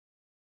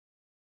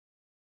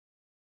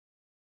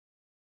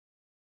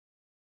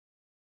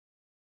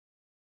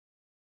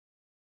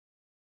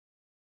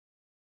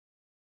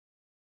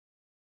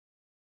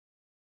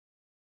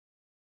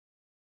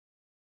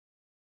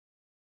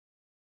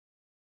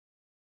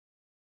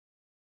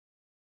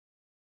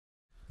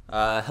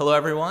Hello,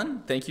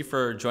 everyone. Thank you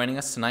for joining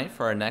us tonight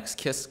for our next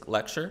KISS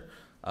lecture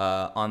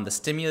on the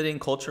stimulating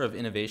culture of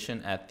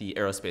innovation at the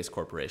Aerospace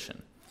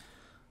Corporation.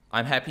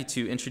 I'm happy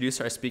to introduce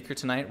our speaker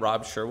tonight,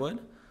 Rob Sherwood,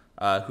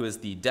 who is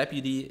the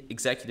Deputy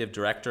Executive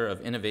Director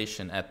of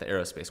Innovation at the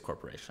Aerospace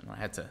Corporation. I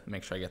had to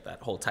make sure I get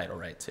that whole title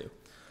right, too.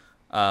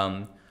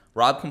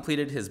 Rob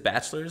completed his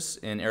bachelor's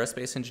in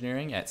aerospace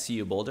engineering at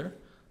CU Boulder,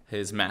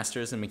 his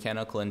master's in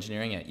mechanical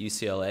engineering at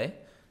UCLA,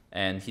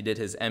 and he did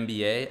his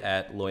MBA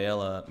at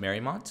Loyola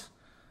Marymount.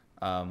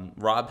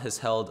 Rob has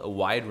held a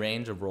wide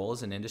range of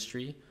roles in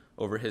industry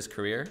over his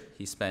career.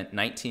 He spent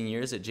 19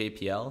 years at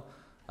JPL,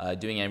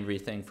 doing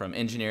everything from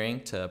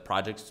engineering to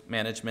project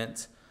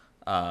management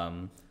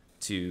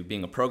to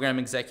being a program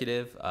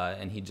executive,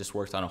 and he just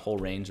worked on a whole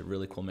range of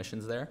really cool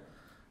missions there.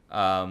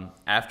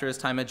 After his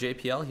time at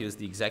JPL, he was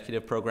the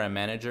executive program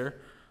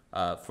manager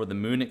for the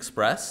Moon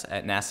Express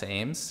at NASA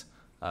Ames,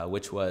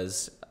 which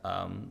was,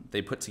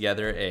 they put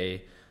together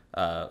a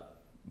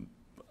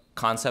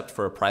concept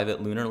for a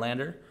private lunar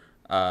lander,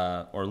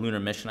 or lunar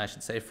mission, I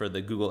should say, for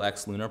the Google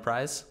X Lunar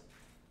Prize,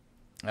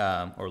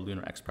 or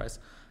Lunar X Prize.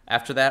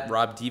 After that,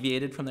 Rob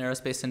deviated from the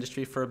aerospace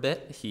industry for a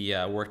bit. He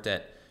worked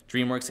at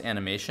DreamWorks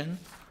Animation,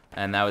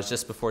 and that was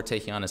just before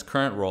taking on his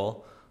current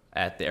role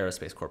at the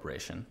Aerospace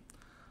Corporation.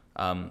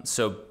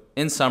 So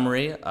in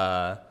summary,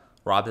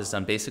 Rob has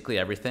done basically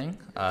everything.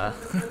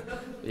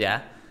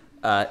 Yeah.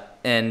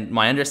 And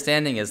my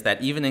understanding is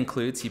that even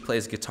includes he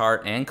plays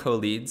guitar and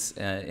co-leads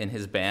in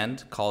his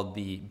band called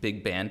the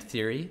Big Band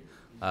Theory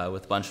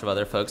with a bunch of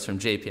other folks from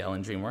JPL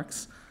and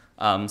DreamWorks.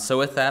 So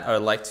with that, I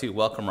would like to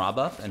welcome Rob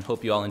up and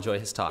hope you all enjoy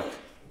his talk.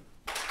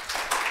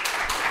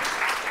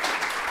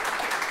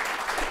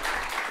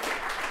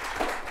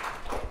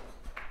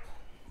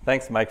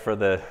 Thanks, Mike, for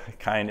the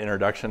kind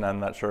introduction. I'm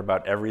not sure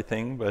about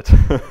everything, but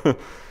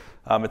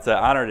it's an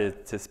honor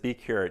to speak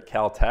here at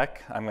Caltech.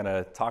 I'm going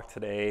to talk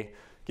today,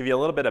 give you a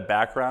little bit of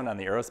background on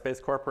the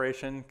Aerospace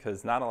Corporation,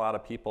 because not a lot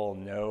of people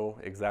know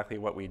exactly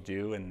what we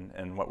do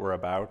and what we're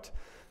about.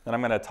 Then I'm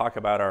going to talk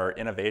about our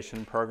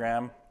innovation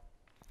program,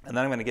 and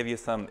then I'm going to give you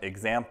some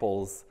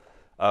examples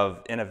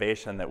of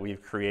innovation that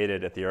we've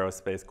created at the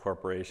Aerospace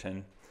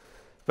Corporation.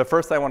 But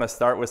first, I want to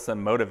start with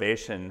some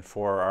motivation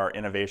for our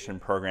innovation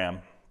program.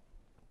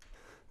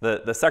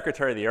 The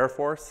Secretary of the Air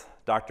Force,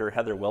 Dr.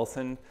 Heather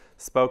Wilson,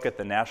 spoke at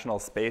the National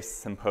Space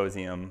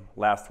Symposium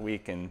last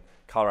week in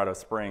Colorado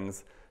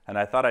Springs, and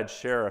I thought I'd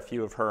share a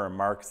few of her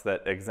remarks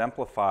that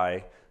exemplify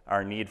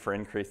our need for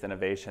increased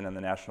innovation in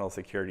the national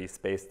security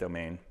space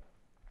domain.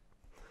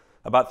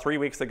 About 3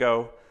 weeks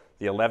ago,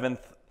 the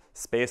 11th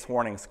Space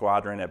Warning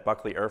Squadron at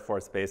Buckley Air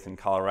Force Base in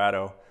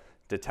Colorado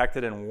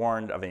detected and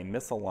warned of a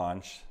missile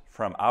launch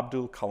from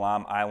Abdul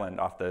Kalam Island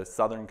off the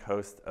southern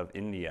coast of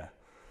India.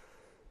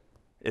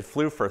 It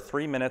flew for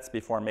 3 minutes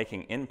before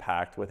making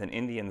impact with an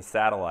Indian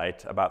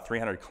satellite about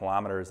 300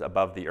 kilometers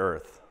above the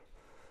Earth.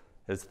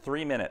 It was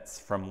 3 minutes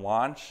from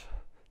launch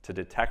to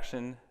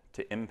detection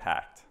to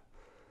impact.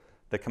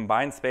 The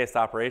Combined Space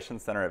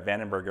Operations Center at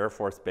Vandenberg Air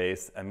Force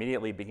Base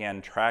immediately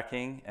began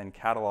tracking and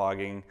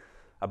cataloging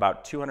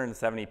about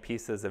 270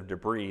 pieces of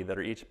debris that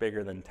are each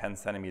bigger than 10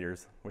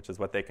 centimeters, which is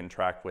what they can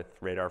track with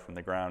radar from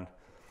the ground.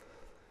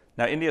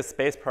 Now, India's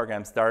space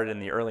program started in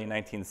the early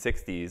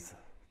 1960s,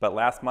 but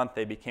last month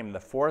they became the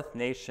 4th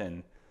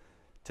nation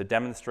to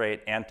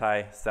demonstrate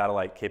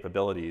anti-satellite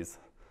capabilities.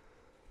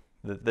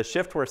 The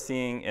shift we're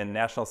seeing in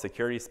national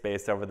security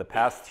space over the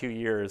past 2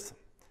 years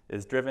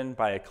is driven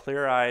by a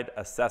clear-eyed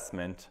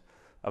assessment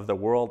of the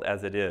world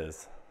as it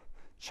is.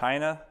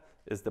 China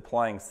is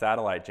deploying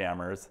satellite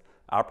jammers,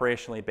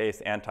 operationally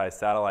based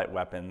anti-satellite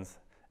weapons,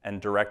 and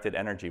directed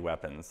energy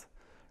weapons.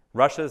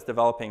 Russia is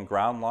developing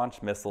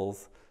ground-launched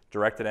missiles,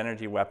 directed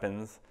energy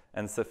weapons,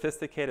 and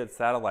sophisticated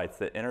satellites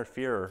that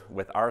interfere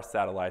with our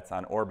satellites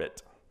on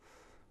orbit.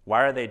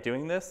 Why are they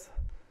doing this?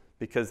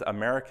 Because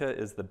America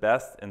is the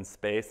best in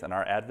space and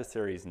our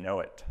adversaries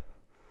know it.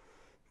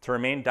 To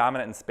remain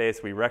dominant in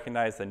space, we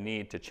recognize the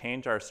need to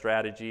change our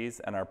strategies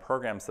and our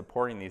programs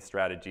supporting these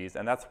strategies,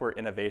 and that's where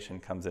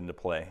innovation comes into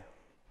play.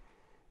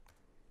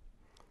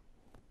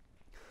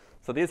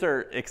 So these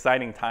are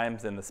exciting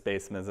times in the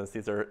space business.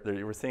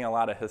 We're seeing a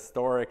lot of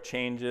historic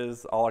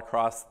changes all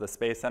across the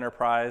space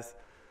enterprise.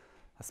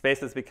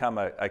 Space has become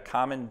a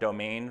common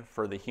domain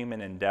for the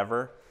human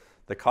endeavor.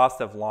 The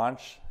cost of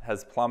launch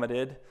has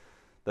plummeted.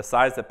 The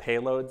size of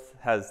payloads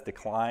has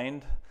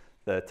declined.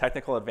 The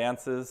technical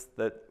advances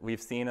that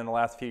we've seen in the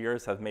last few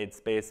years have made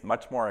space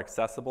much more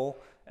accessible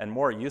and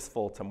more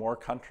useful to more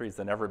countries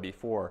than ever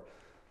before.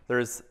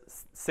 There's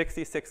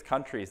 66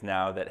 countries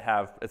now that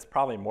have, it's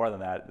probably more than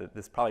that,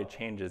 this probably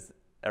changes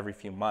every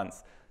few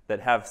months,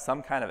 that have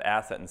some kind of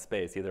asset in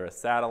space, either a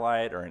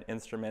satellite or an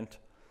instrument.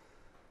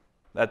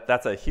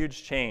 That's a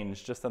huge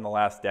change just in the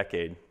last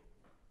decade.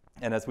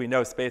 And as we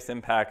know, space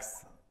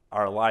impacts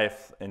our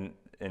life in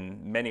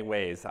many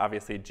ways.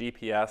 Obviously,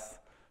 GPS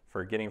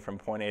for getting from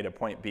point A to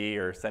point B,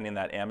 or sending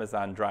that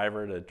Amazon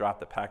driver to drop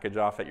the package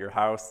off at your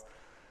house.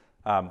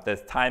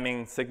 The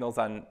timing signals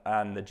on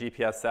the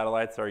GPS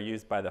satellites are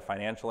used by the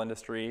financial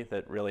industry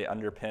that really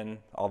underpin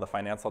all the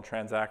financial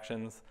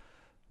transactions.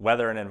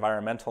 Weather and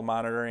environmental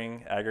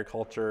monitoring,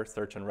 agriculture,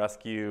 search and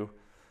rescue,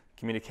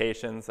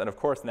 communications, and of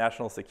course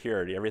national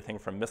security, everything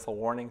from missile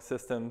warning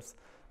systems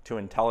to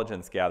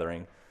intelligence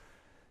gathering.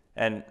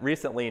 And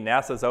recently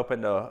NASA's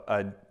opened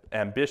an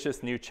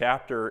ambitious new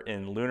chapter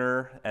in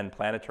lunar and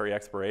planetary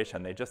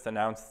exploration. They just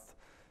announced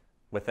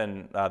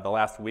within the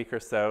last week or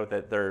so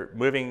that they're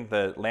moving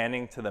the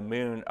landing to the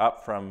moon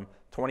up from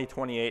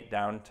 2028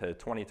 down to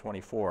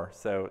 2024.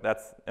 So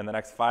that's in the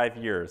next 5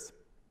 years.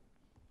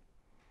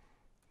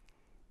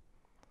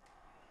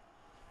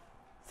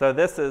 So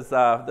this is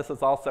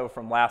also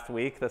from last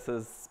week. This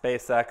is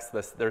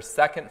SpaceX, their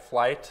second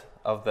flight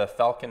of the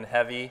Falcon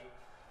Heavy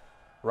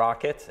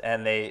rocket,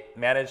 and they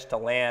managed to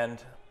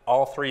land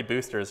all 3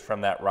 boosters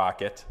from that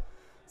rocket.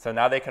 So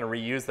now they can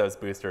reuse those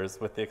boosters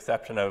with the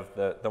exception of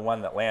the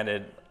one that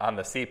landed on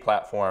the C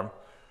platform,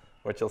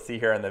 which you'll see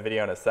here in the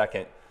video in a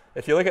second.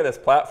 If you look at this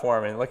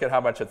platform and look at how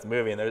much it's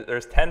moving,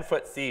 there's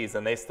 10-foot seas,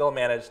 and they still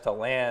managed to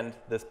land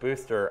this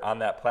booster on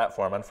that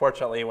platform.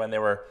 Unfortunately, when they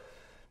were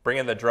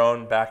bringing the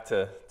drone back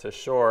to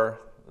shore,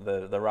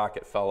 the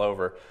rocket fell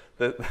over.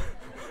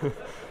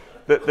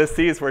 The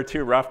seas were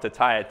too rough to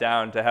tie it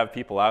down to have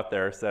people out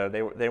there, so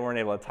they weren't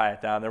able to tie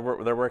it down. They're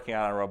working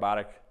on a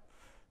robotic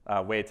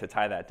way to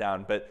tie that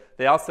down. But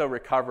they also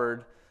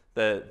recovered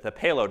the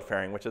payload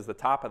fairing, which is the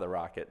top of the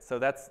rocket. So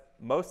that's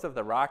most of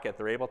the rocket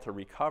they're able to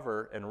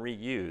recover and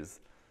reuse.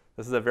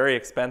 This is a very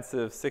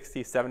expensive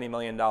 $60, $70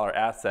 million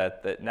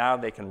asset that now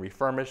they can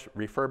refurbish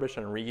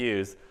and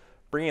reuse,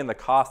 bringing the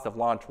cost of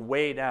launch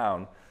way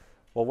down.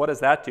 Well, what does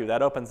that do?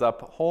 That opens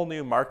up whole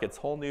new markets,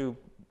 whole new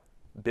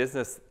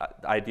business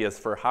ideas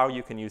for how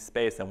you can use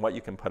space and what you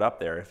can put up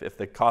there if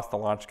the cost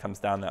of launch comes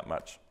down that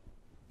much.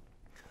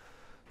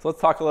 So let's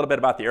talk a little bit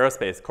about the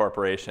Aerospace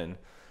Corporation.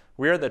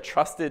 We are the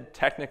trusted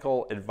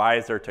technical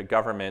advisor to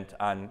government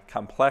on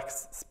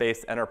complex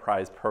space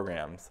enterprise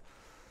programs.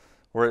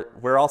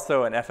 We're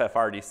also an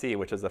FFRDC,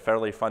 which is a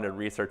federally funded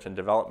research and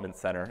development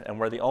center, and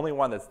we're the only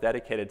one that's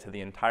dedicated to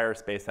the entire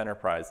space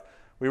enterprise.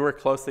 We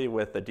work closely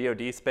with the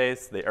DoD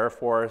space, the Air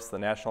Force, the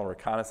National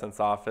Reconnaissance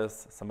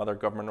Office, some other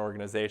government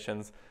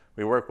organizations.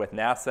 We work with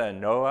NASA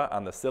and NOAA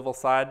on the civil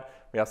side.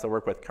 We also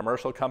work with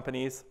commercial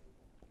companies.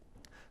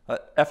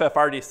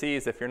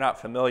 FFRDCs, if you're not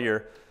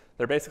familiar,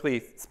 they're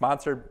basically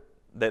sponsored.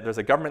 There's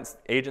a government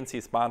agency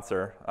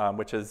sponsor,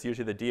 which is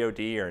usually the DoD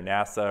or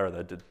NASA or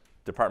the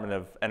Department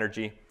of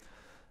Energy.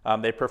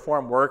 They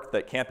perform work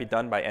that can't be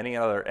done by any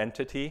other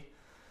entity.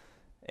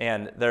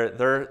 And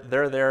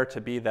they're there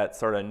to be that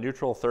sort of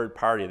neutral third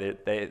party.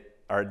 They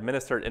are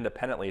administered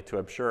independently to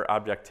assure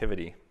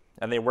objectivity,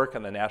 and they work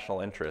in the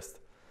national interest.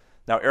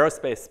 Now,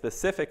 aerospace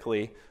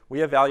specifically,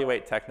 we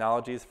evaluate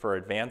technologies for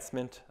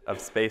advancement of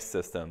space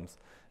systems,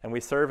 and we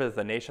serve as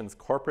the nation's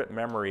corporate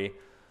memory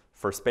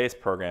for space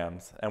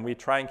programs, and we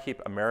try and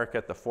keep America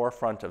at the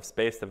forefront of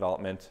space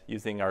development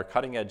using our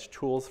cutting-edge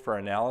tools for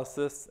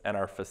analysis and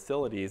our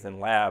facilities and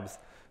labs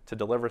to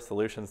deliver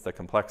solutions to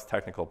complex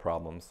technical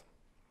problems.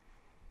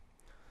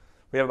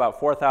 We have about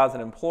 4,000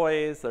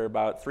 employees. They're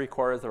about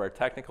 3/4 of our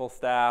technical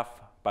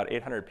staff, about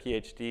 800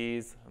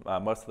 PhDs.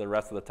 Most of the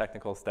rest of the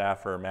technical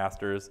staff are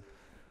masters.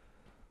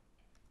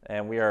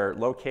 And we are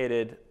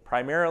located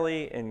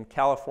primarily in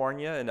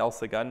California, in El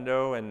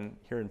Segundo, and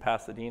here in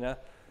Pasadena,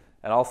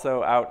 and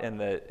also out in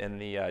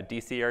the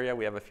DC area.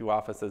 We have a few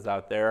offices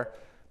out there.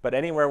 But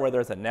anywhere where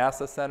there's a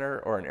NASA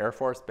center or an Air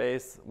Force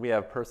base, we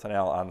have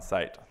personnel on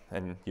site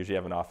and usually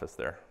have an office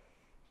there.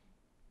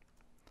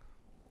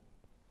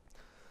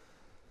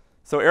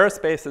 So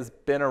aerospace has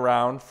been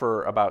around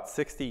for about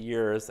 60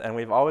 years, and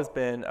we've always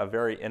been a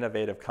very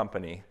innovative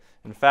company.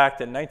 In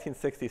fact, in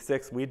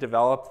 1966, we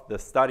developed the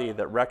study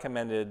that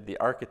recommended the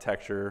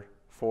architecture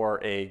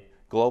for a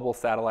global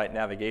satellite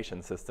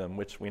navigation system,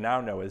 which we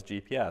now know as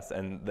GPS.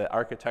 And the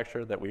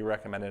architecture that we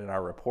recommended in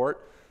our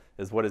report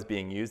is what is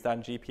being used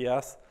on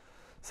GPS.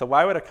 So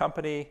why would a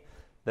company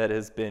that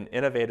has been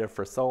innovative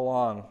for so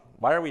long,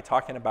 why are we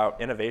talking about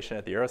innovation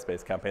at the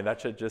aerospace company? That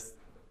should just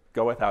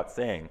go without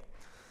saying.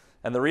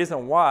 And the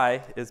reason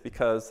why is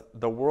because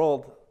the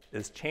world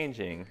is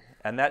changing,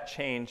 and that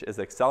change is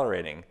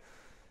accelerating.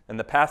 In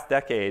the past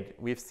decade,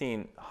 we've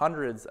seen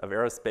hundreds of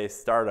aerospace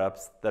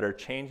startups that are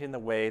changing the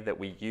way that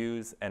we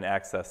use and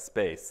access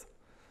space.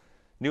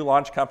 New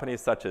launch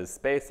companies such as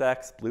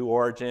SpaceX, Blue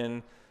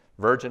Origin,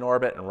 Virgin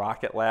Orbit, and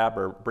Rocket Lab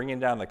are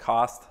bringing down the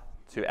cost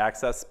to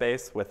access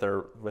space with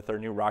their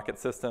new rocket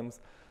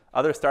systems.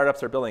 Other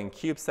startups are building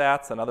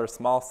CubeSats and other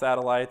small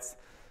satellites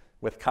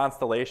with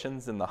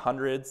constellations in the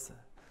hundreds,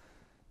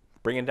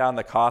 bringing down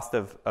the cost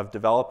of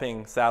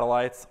developing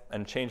satellites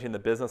and changing the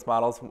business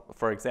models.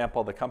 For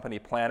example, the company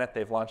Planet,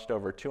 they've launched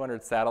over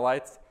 200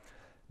 satellites.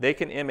 They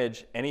can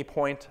image any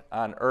point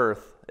on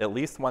Earth at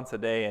least once a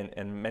day, and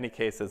in many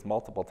cases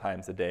multiple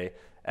times a day.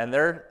 And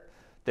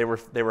they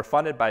were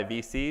funded by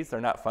VCs. They're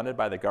not funded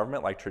by the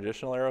government like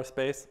traditional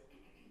aerospace.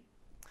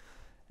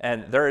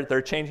 And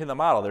they're changing the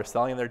model. They're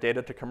selling their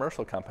data to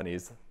commercial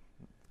companies.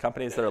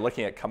 companies that are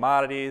looking at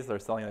commodities. They're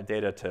selling the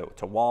data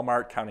to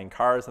Walmart, counting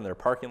cars in their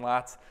parking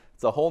lots.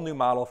 It's a whole new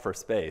model for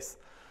space.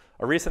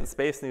 A recent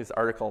Space News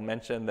article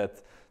mentioned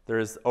that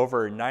there's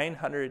over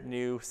 900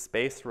 new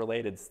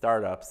space-related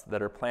startups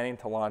that are planning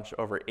to launch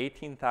over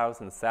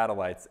 18,000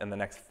 satellites in the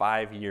next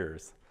 5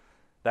 years.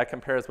 That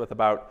compares with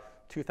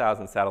about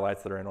 2,000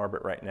 satellites that are in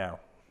orbit right now.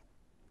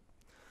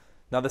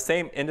 Now, the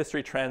same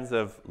industry trends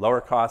of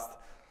lower cost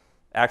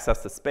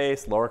access to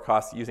space, lower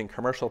cost using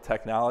commercial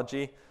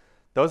technology,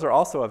 those are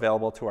also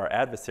available to our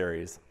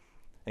adversaries,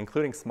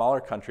 including smaller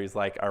countries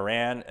like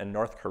Iran and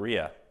North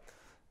Korea.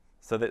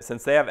 So that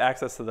since they have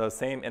access to those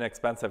same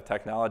inexpensive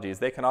technologies,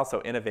 they can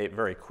also innovate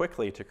very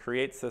quickly to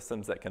create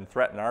systems that can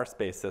threaten our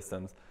space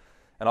systems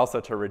and also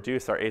to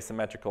reduce our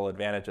asymmetrical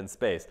advantage in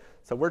space.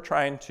 So we're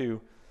trying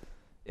to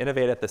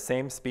innovate at the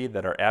same speed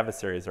that our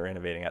adversaries are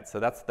innovating at. So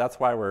that's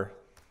why we're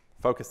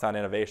focused on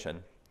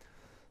innovation.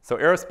 So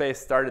Aerospace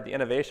started the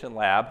Innovation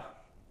Lab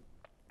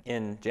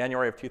in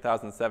January of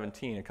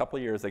 2017, a couple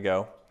years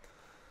ago.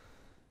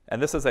 And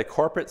this is a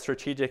corporate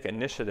strategic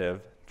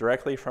initiative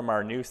directly from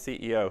our new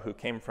CEO who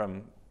came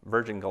from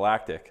Virgin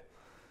Galactic.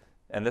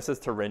 And this is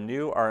to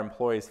renew our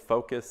employees'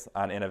 focus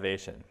on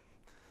innovation.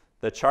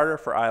 The charter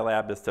for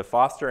iLab is to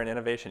foster an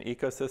innovation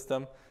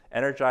ecosystem,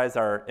 energize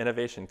our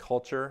innovation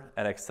culture,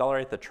 and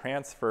accelerate the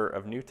transfer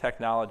of new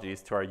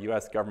technologies to our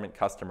US government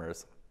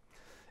customers.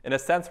 In a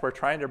sense, we're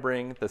trying to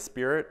bring the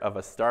spirit of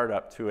a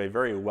startup to a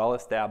very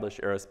well-established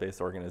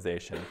aerospace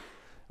organization.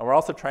 And we're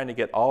also trying to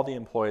get all the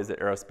employees at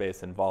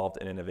Aerospace involved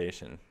in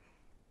innovation.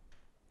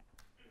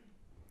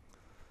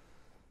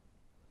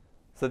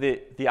 So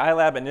the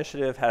iLab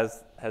initiative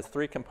has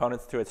 3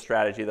 components to its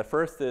strategy. The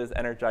first is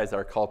energize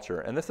our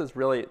culture. And this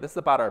is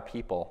about our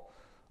people.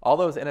 All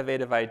those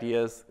innovative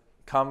ideas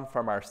come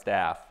from our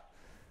staff.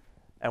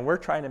 And we're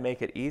trying to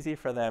make it easy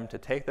for them to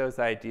take those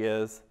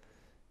ideas,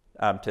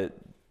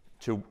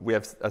 we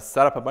have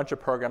set up a bunch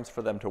of programs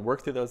for them to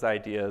work through those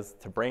ideas,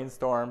 to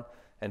brainstorm,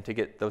 and to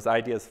get those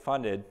ideas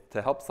funded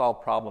to help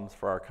solve problems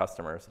for our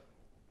customers.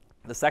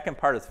 The second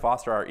part is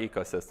foster our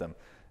ecosystem.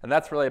 And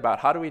that's really about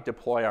how do we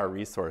deploy our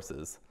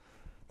resources.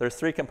 There's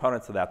 3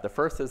 components to that. The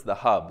first is the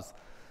hubs.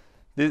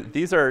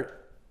 These are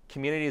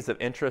communities of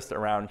interest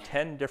around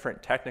 10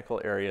 different technical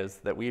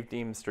areas that we've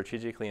deemed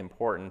strategically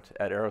important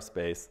at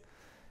Aerospace.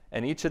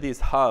 And each of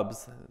these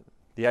hubs,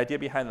 the idea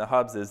behind the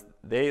hubs is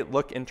they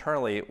look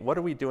internally, what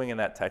are we doing in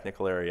that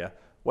technical area?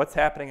 What's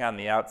happening on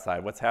the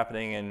outside? What's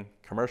happening in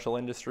commercial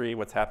industry?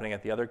 What's happening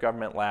at the other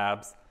government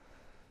labs?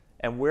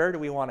 And where do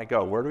we want to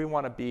go? Where do we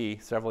want to be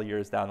several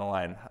years down the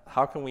line?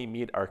 How can we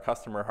meet our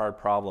customer hard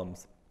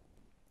problems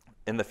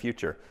in the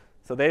future?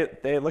 So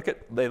they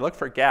look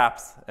for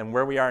gaps in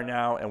where we are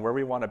now and where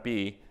we want to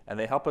be, and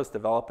they help us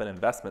develop an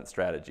investment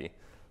strategy.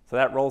 So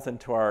that rolls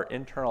into our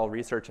internal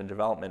research and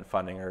development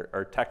funding,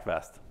 or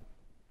TechVest.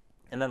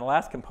 And then the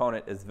last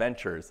component is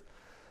ventures.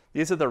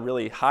 These are the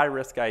really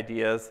high-risk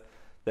ideas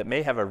that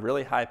may have a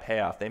really high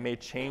payoff. They may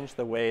change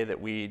the way that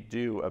we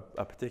do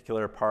a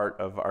particular part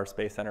of our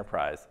space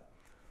enterprise.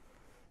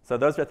 So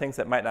those are things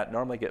that might not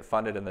normally get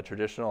funded in the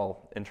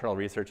traditional internal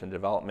research and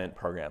development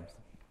programs.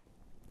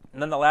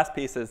 And then the last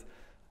piece is,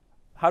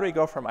 how do we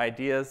go from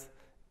ideas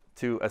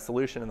to a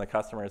solution in the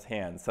customer's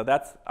hands? So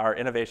that's our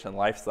innovation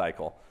life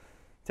cycle.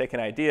 Taking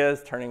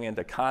ideas, turning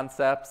into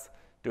concepts,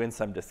 doing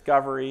some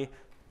discovery,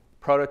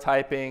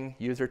 prototyping,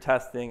 user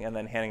testing, and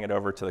then handing it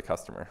over to the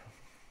customer.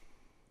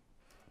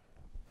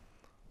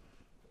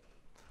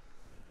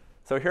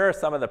 So here are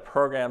some of the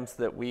programs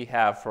that we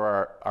have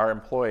for our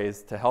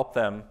employees to help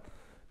them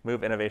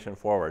move innovation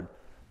forward.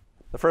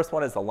 The first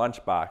one is the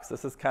lunchbox.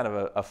 This is kind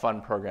of a fun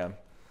program.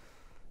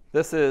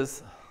 This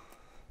is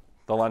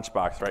the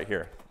lunchbox right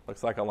here.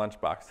 Looks like a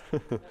lunchbox.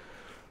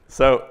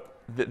 So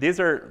these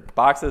are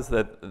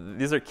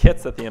these are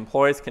kits that the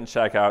employees can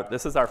check out.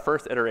 This is our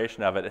first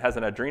iteration of it. It has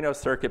an Arduino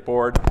circuit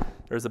board.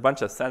 There's a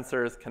bunch of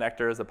sensors,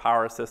 connectors, a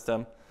power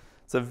system.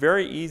 It's a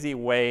very easy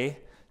way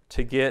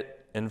to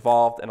get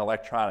involved in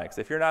electronics.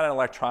 If you're not an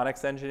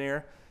electronics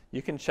engineer,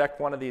 you can check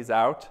one of these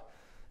out.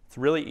 It's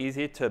really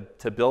easy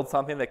to build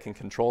something that can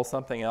control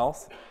something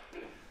else.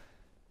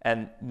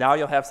 And now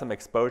you'll have some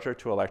exposure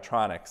to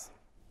electronics.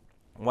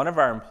 One of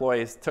our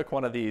employees took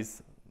one of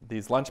these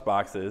lunch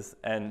boxes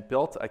and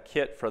built a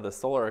kit for the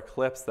solar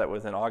eclipse that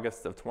was in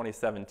August of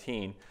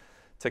 2017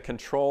 to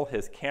control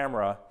his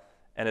camera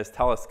and his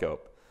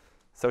telescope.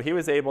 So he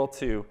was able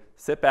to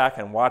sit back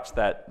and watch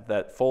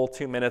that full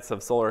 2 minutes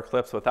of solar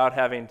eclipse without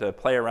having to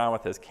play around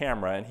with his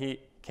camera. And he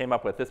came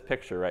up with this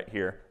picture right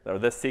here, or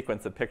this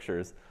sequence of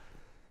pictures,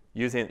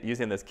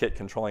 using this kit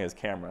controlling his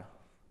camera,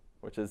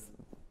 which is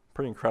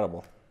pretty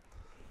incredible.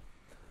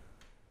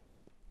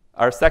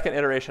 Our second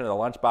iteration of the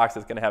lunchbox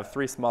is going to have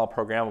 3 small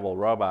programmable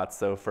robots.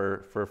 So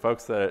for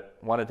folks that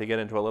wanted to get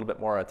into a little bit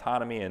more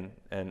autonomy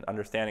and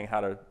understanding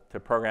how to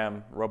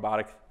program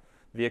robotic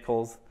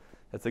vehicles,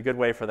 it's a good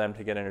way for them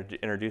to get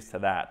introduced to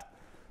that.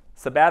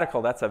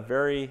 Sabbatical, that's a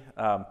very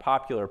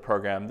popular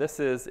program. This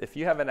is if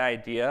you have an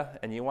idea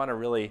and you want to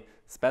really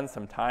spend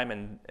some time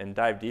and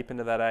dive deep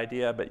into that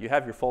idea, but you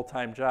have your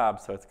full-time job,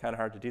 so it's kind of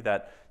hard to do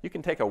that. You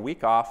can take a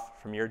week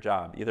off from your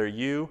job. Either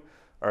you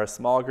or a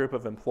small group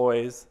of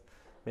employees,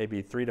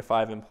 maybe 3 to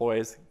 5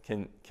 employees,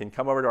 can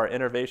come over to our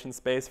innovation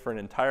space for an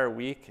entire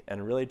week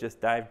and really just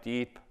dive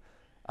deep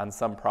on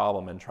some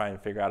problem and try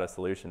and figure out a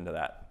solution to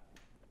that.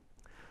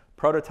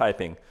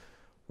 Prototyping.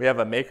 We have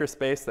a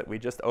makerspace that we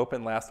just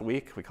opened last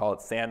week. We call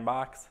it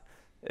Sandbox.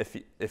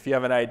 If you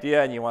have an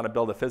idea and you want to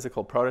build a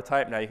physical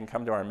prototype, now you can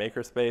come to our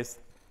makerspace,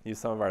 use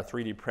some of our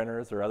 3D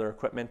printers or other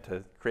equipment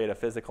to create a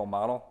physical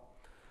model.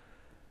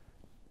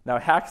 Now,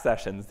 hack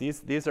sessions,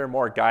 these are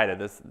more guided.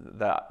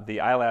 The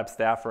iLab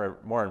staff are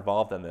more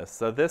involved in this.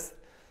 So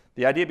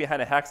the idea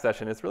behind a hack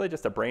session is really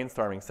just a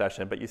brainstorming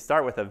session, but you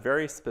start with a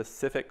very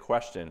specific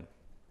question.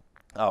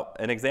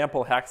 An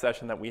example hack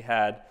session that we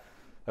had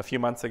a few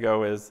months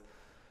ago is,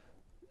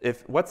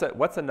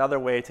 what's another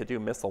way to do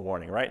missile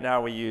warning? Right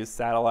now we use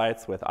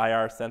satellites with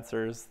IR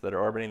sensors that are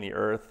orbiting the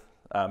Earth,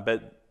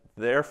 but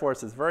the Air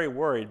Force is very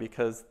worried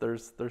because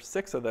there's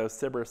 6 of those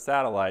SBIRS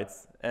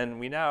satellites, and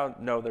we now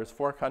know there's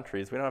 4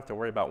 countries. We don't have to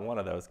worry about one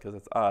of those because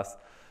it's us.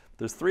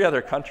 There's 3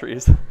 other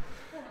countries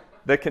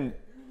that can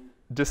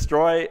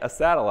destroy a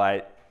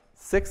satellite,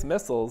 6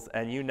 missiles,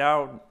 and you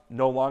now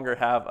no longer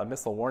have a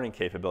missile warning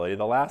capability.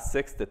 The last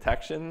 6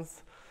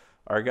 detections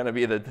are going to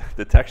be the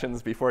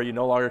detections before you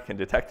no longer can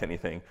detect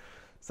anything.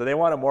 So they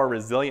want a more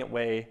resilient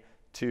way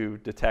to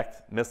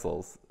detect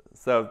missiles.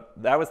 So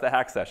that was the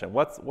hack session.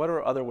 What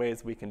are other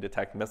ways we can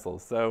detect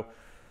missiles? So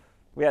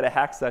we had a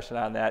hack session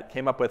on that,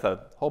 came up with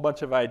a whole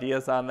bunch of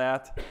ideas on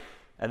that.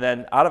 And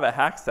then out of a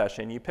hack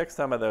session, you pick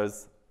some of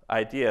those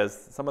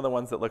ideas, some of the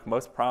ones that look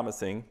most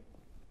promising,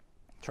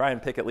 try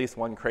and pick at least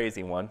one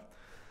crazy one,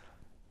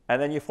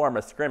 and then you form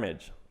a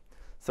scrimmage.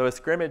 So a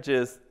scrimmage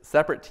is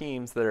separate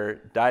teams that are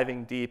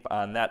diving deep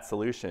on that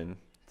solution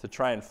to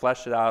try and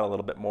flesh it out a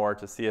little bit more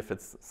to see if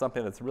it's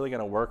something that's really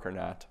going to work or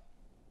not.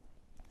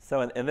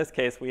 So in this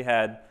case,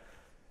 in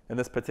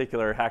this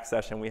particular hack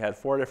session, we had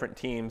 4 different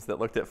teams that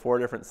looked at 4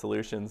 different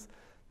solutions.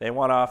 They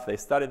went off, they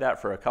studied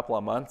that for a couple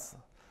of months,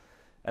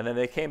 and then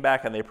they came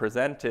back and they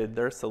presented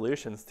their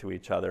solutions to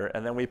each other,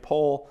 and then we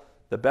pull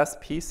the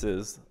best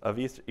pieces of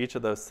each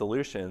of those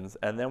solutions,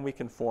 and then we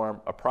can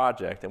form a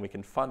project, and we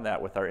can fund that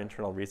with our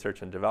internal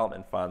research and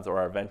development funds or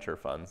our venture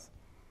funds.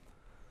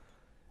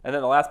 And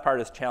then the last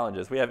part is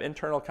challenges. We have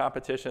internal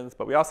competitions,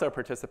 but we also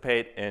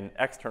participate in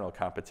external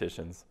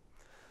competitions.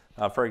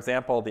 For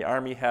example, the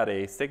Army had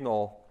a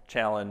signal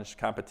challenge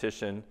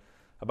competition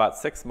about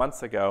 6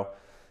 months ago.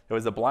 It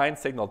was a blind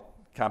signal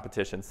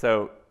competition.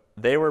 So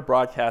they were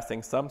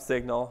broadcasting some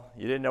signal.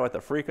 You didn't know what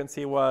the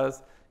frequency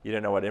was. You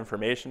didn't know what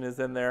information is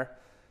in there.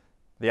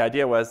 The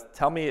idea was,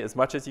 tell me as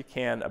much as you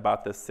can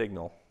about this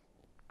signal.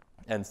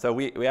 And so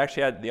we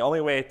actually had the only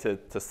way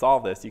to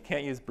solve this. You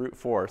can't use brute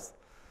force.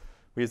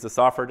 We used a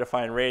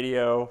software-defined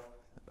radio,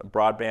 a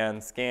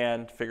broadband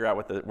scan to figure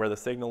out where the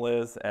signal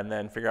is, and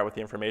then figure out what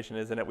the information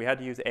is in it. We had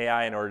to use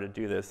AI in order to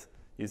do this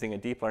using a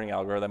deep learning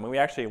algorithm. And we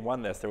actually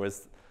won this. There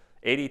was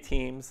 80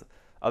 teams,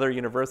 other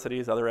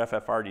universities, other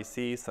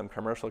FFRDCs, some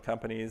commercial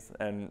companies,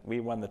 and we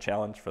won the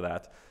challenge for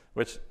that,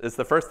 which is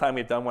the first time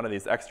we've done one of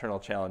these external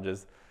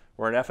challenges.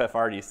 We're an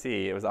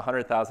FFRDC. It was a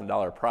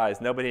 $100,000 prize.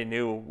 Nobody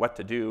knew what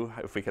to do,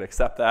 if we could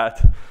accept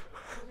that.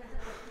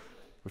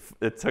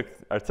 It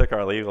took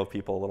our legal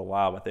people a little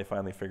while, but they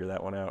finally figured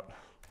that one out.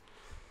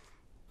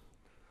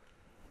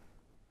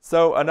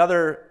 So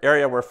another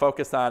area we're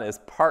focused on is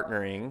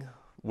partnering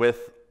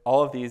with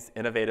all of these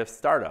innovative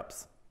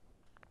startups.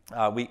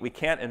 We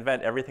can't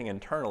invent everything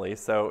internally,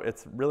 so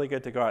it's really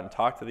good to go out and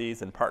talk to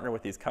these and partner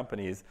with these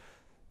companies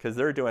because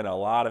they're doing a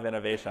lot of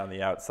innovation on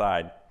the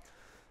outside.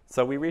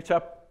 So we reach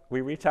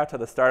out to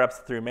the startups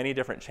through many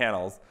different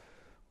channels.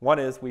 One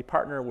is we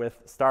partner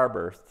with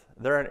Starburst.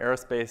 They're an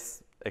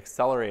aerospace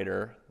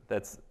accelerator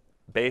that's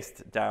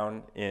based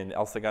down in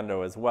El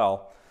Segundo as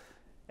well.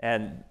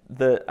 And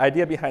the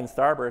idea behind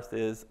Starburst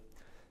is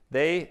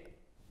they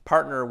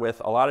partner with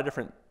a lot of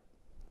different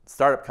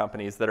startup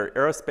companies that are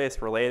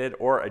aerospace related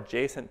or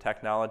adjacent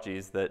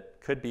technologies that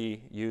could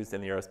be used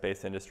in the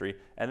aerospace industry.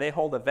 And they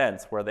hold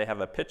events where they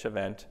have a pitch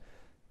event.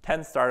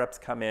 10 startups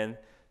come in,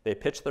 they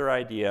pitch their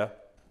idea,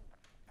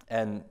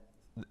 and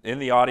in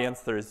the audience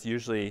there's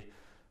usually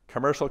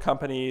commercial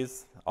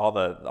companies, all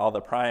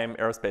the prime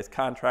aerospace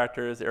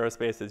contractors.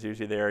 Aerospace is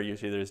usually there.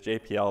 Usually there's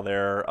JPL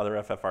there, other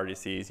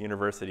FFRDCs,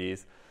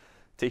 universities,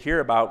 to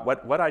hear about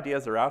what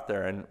ideas are out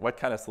there and what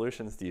kind of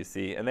solutions do you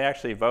see. And they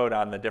actually vote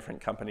on the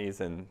different companies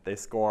and they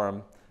score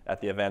them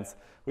at the events.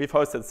 We've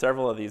hosted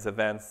several of these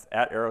events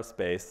at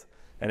Aerospace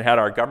and had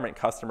our government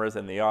customers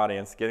in the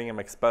audience, getting them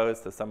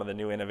exposed to some of the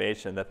new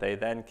innovation that they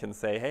then can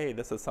say, hey,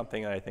 this is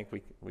something that I think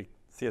we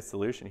see a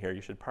solution here.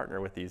 You should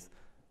partner with these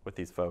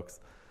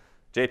folks.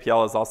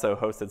 JPL has also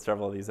hosted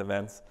several of these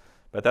events,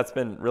 but that's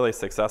been really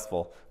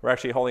successful. We're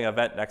actually holding an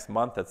event next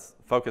month that's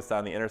focused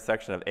on the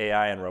intersection of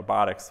AI and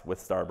robotics with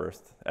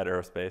Starburst at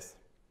Aerospace.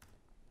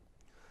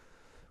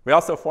 We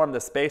also formed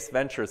the Space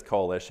Ventures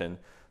Coalition.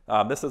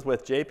 This is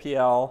with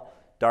JPL,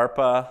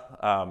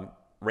 DARPA,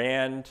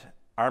 RAND,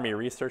 Army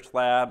Research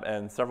Lab,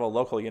 and several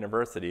local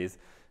universities.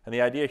 And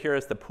the idea here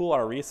is to pool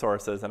our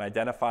resources in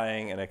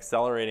identifying and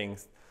accelerating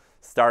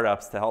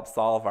startups to help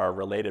solve our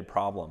related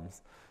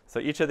problems. So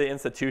each of the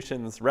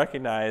institutions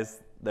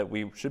recognize that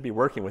we should be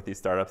working with these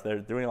startups. They're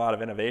doing a lot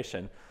of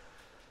innovation.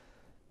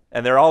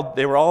 And we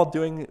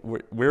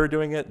were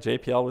doing it,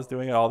 JPL was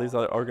doing it, all these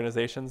other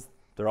organizations.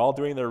 They're all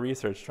doing their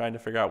research, trying to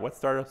figure out what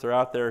startups are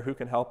out there, who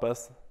can help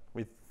us.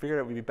 We figured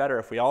it would be better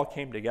if we all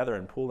came together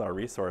and pooled our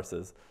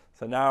resources.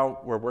 So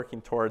now we're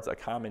working towards a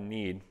common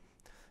need.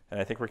 And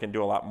I think we can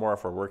do a lot more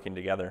if we're working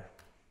together.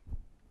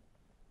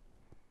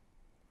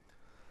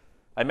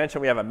 I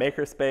mentioned we have a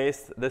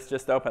makerspace. This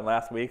just opened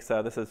last week,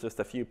 so this is just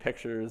a few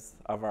pictures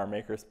of our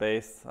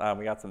makerspace.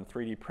 We got some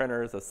 3D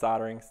printers, a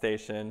soldering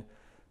station,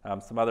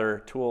 some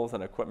other tools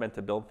and equipment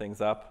to build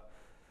things up.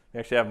 We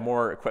actually have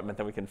more equipment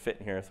than we can fit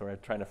in here, so we're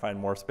trying to find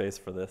more space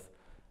for this.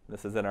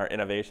 This is in our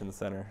innovation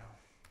center.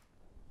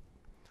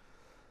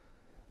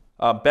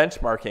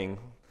 Benchmarking.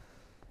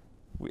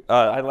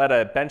 I led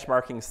a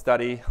benchmarking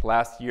study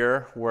last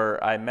year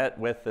where I met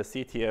with the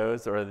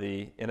CTOs, or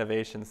the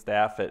innovation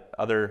staff at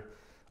other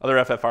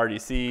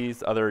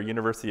FFRDCs, other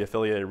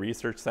university-affiliated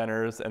research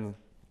centers, and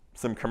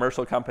some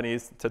commercial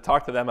companies to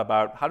talk to them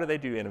about how do they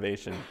do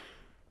innovation,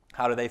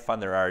 how do they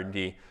fund their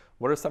R&D,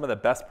 what are some of the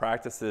best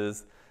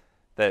practices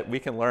that we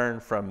can learn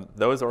from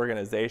those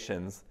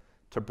organizations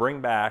to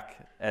bring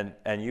back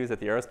and use at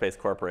the Aerospace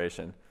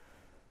Corporation.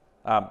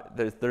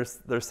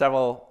 There's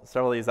several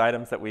of these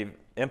items that we've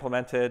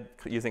implemented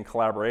using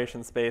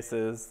collaboration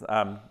spaces,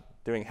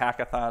 doing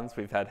hackathons.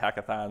 We've had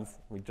hackathons.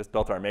 We just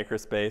built our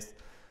makerspace.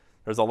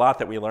 There's a lot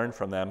that we learned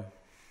from them.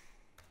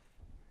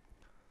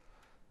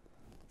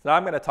 So now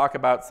I'm going to talk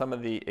about some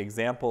of the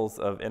examples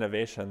of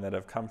innovation that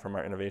have come from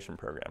our innovation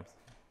programs.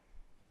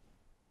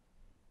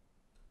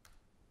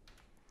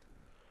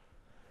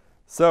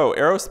 So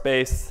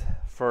aerospace,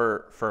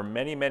 for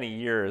many, many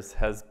years,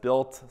 has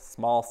built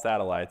small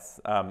satellites.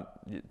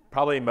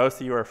 Probably most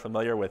of you are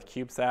familiar with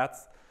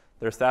CubeSats.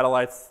 They're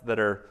satellites that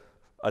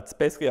it's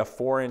basically a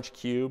 4-inch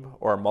cube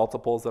or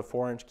multiples of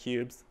 4-inch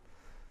cubes.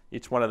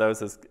 Each one of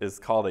those is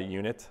called a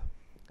unit.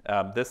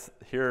 This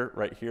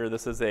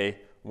is a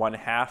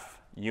 1/2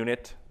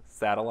 unit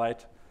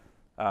satellite.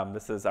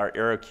 This is our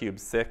AeroCube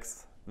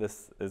 6.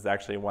 This is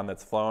actually one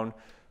that's flown.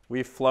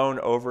 We've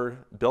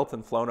built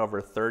and flown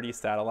over 30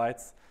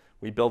 satellites.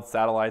 We build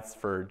satellites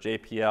for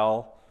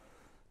JPL,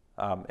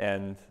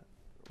 and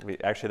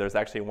there's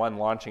actually one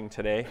launching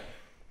today,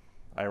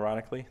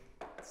 ironically,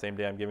 same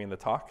day I'm giving the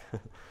talk.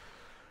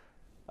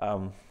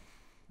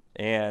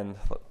 And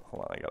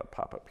hold on, I gotta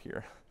pop up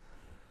here.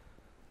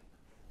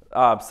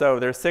 So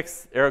there's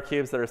 6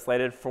 AeroCubes that are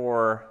slated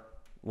for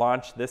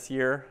launch this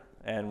year,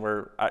 and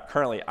we're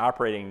currently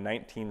operating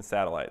 19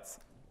 satellites.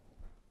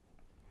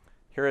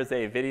 Here is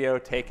a video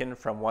taken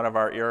from one of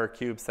our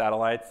AeroCube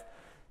satellites.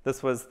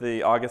 This was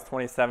the August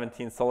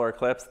 2017 solar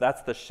eclipse.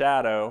 That's the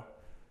shadow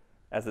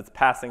as it's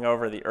passing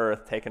over the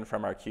Earth, taken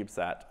from our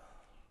CubeSat.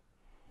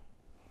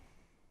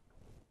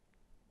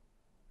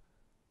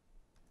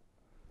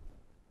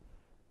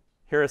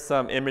 Here is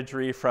some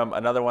imagery from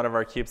another one of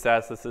our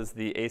CubeSats. This is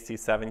the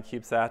AC-7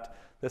 CubeSat.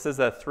 This is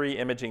a 3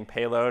 imaging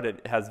payload.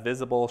 It has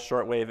visible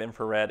shortwave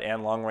infrared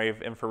and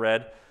longwave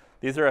infrared.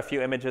 These are a few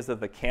images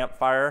of the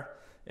campfire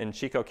in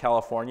Chico,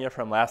 California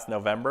from last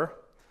November.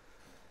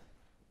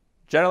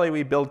 Generally,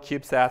 we build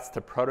CubeSats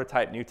to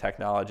prototype new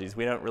technologies.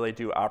 We don't really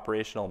do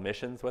operational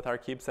missions with our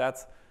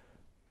CubeSats.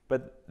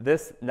 But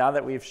now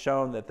that we've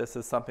shown that this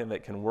is something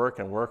that can work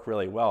and work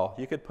really well,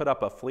 you could put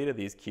up a fleet of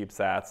these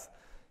CubeSats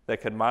that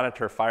could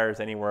monitor fires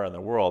anywhere in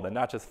the world. And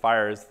not just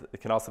fires,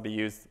 it can also be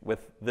used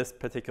with this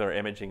particular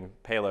imaging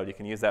payload. You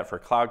can use that for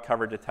cloud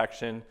cover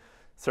detection,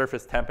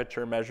 surface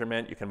temperature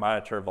measurement. You can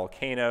monitor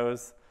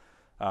volcanoes,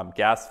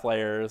 gas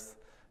flares,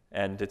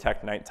 and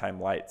detect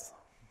nighttime lights.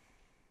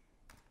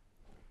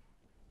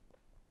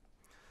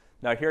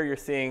 Now here you're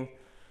seeing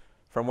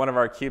from one of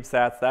our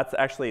CubeSats, that's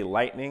actually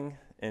lightning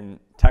in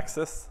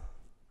Texas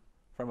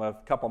from a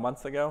couple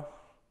months ago.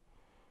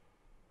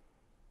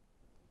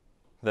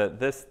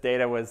 This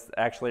data was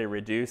actually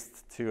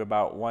reduced to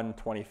about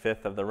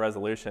 1/25 of the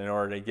resolution in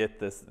order to get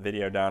this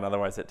video down.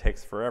 Otherwise, it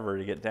takes forever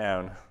to get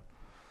down.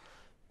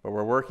 But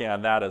we're working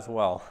on that as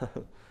well.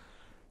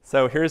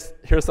 So here's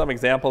some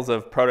examples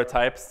of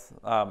prototypes.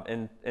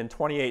 In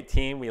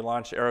 2018, we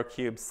launched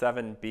AeroCube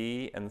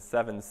 7B and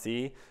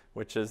 7C,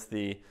 which is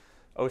the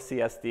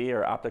OCSD,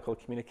 or Optical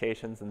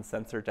Communications and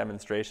Sensor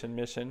Demonstration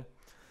Mission.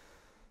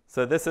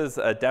 So this is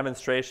a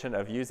demonstration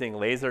of using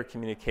laser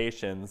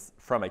communications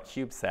from a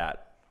CubeSat.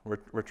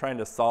 We're trying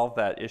to solve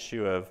that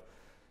issue of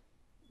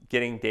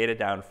getting data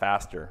down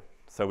faster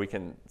so we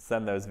can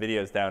send those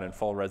videos down in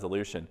full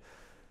resolution.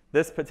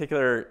 This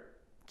particular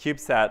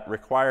CubeSat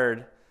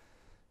required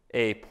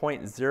a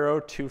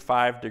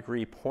 0.025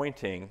 degree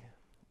pointing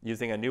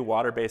using a new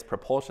water-based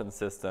propulsion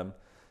system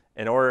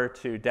in order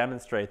to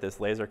demonstrate this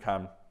laser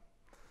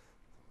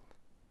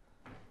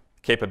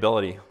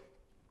capability.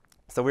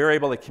 So we were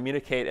able to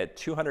communicate at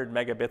 200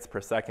 megabits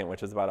per second,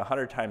 which is about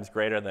 100 times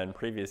greater than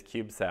previous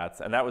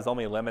CubeSats. And that was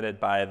only limited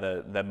by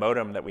the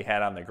modem that we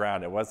had on the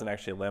ground. It wasn't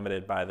actually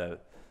limited by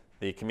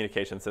the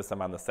communication system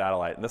on the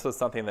satellite. And this was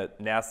something that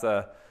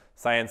NASA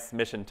Science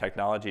Mission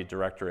Technology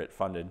Directorate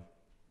funded.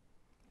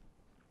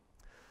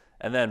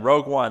 And then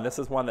Rogue One, this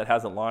is one that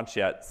hasn't launched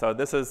yet. So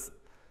this is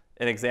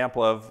an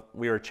example of,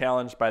 we were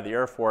challenged by the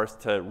Air Force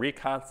to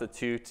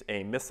reconstitute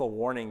a missile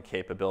warning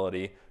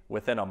capability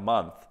within a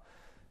month.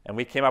 And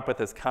we came up with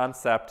this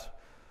concept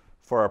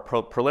for a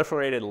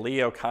proliferated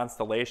LEO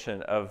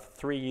constellation of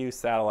 3U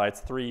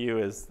satellites.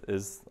 3U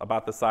is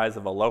about the size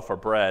of a loaf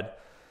of bread,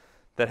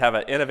 that have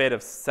an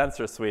innovative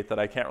sensor suite that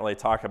I can't really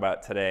talk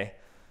about today.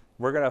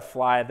 We're going to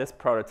fly this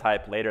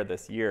prototype later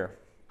this year.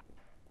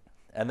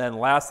 And then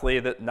lastly,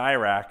 the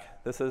NIRAC.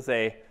 This is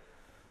a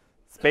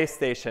space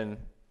station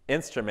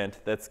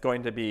instrument that's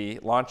going to be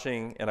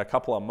launching in a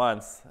couple of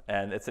months,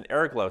 and it's an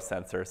airglow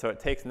sensor. So it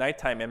takes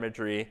nighttime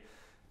imagery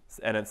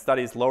and it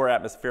studies lower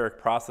atmospheric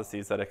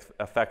processes that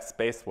affect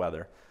space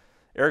weather.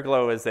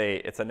 Airglow is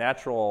it's a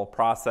natural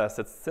process.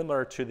 It's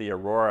similar to the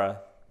aurora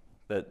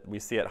that we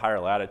see at higher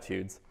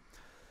latitudes.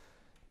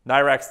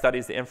 NIRAC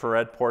studies the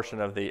infrared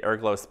portion of the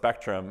airglow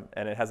spectrum,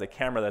 and it has a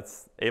camera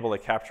that's able to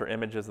capture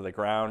images of the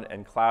ground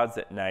and clouds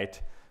at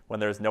night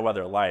when there's no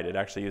other light. It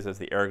actually uses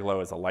the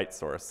airglow as a light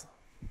source.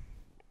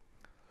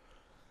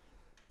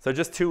 So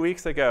just 2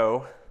 weeks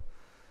ago,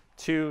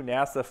 2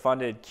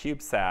 NASA-funded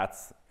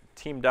CubeSats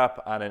teamed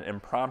up on an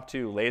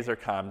impromptu laser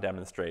comm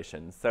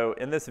demonstration. So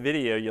in this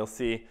video, you'll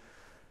see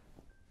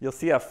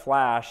a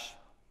flash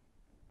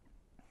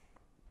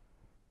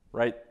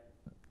right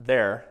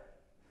there.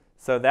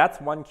 So that's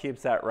one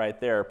CubeSat right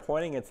there,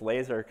 pointing its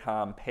laser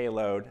comm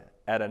payload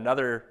at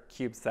another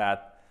CubeSat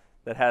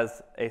that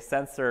has a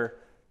sensor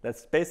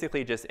that's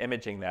basically just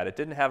imaging that. It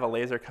didn't have a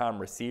laser comm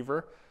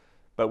receiver,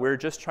 but we were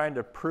just trying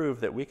to prove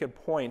that we could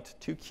point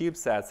 2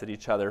 CubeSats at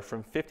each other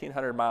from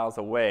 1,500 miles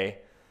away,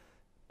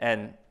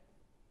 and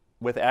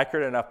with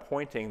accurate enough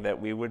pointing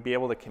that we would be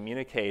able to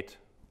communicate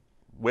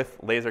with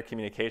laser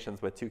communications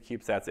with 2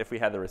 CubeSats if we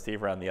had the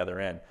receiver on the other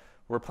end.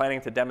 We're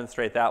planning to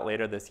demonstrate that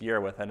later this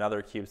year with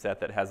another CubeSat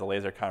that has a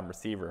laser comm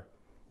receiver.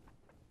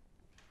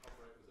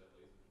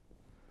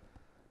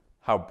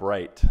 How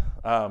bright?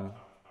 I'm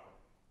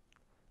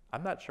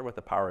not sure what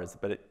the power is,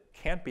 but it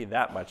can't be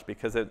that much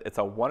because it's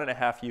a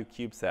 1.5U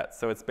CubeSat.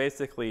 So it's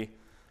basically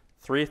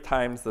 3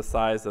 times the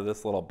size of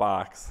this little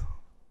box.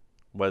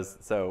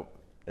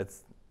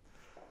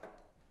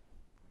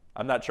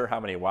 I'm not sure how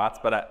many watts,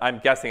 but I'm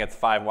guessing it's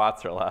 5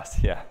 watts or less,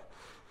 yeah.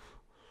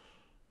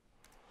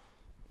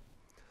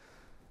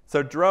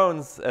 So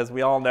drones, as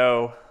we all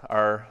know,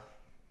 are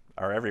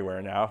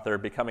everywhere now. They're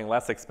becoming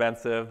less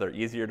expensive. They're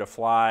easier to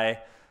fly.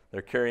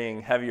 They're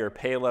carrying heavier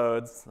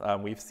payloads.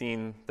 We've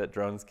seen that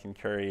drones can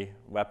carry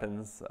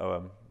weapons.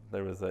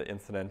 There was an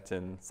incident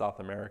in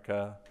South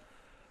America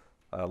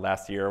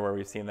last year where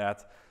we've seen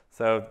that.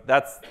 So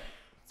that's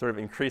sort of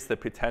increased the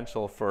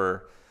potential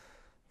for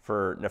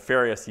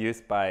nefarious use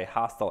by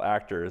hostile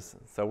actors.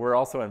 So we're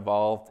also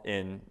involved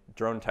in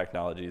drone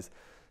technologies.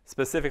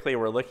 Specifically,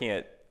 we're looking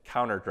at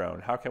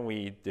counter-drone. How can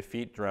we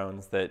defeat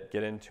drones that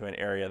get into an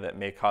area that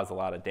may cause a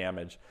lot of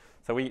damage?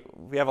 So we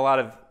have a lot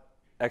of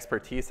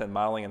expertise in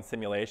modeling and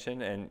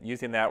simulation, and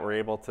using that, we're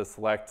able to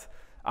select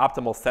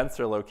optimal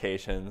sensor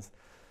locations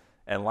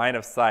and line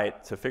of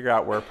sight to figure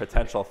out where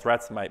potential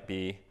threats might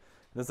be.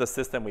 This is a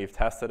system we've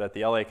tested at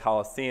the LA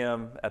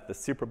Coliseum, at the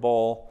Super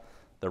Bowl,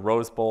 the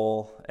Rose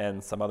Bowl,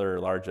 and some other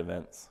large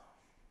events.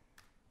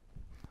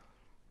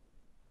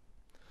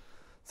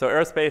 So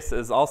Aerospace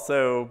has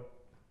also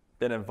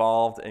been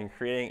involved in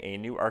creating a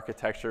new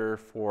architecture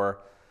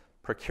for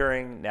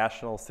procuring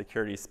national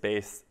security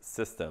space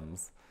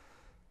systems.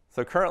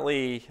 So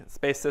currently,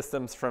 space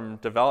systems from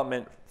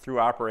development through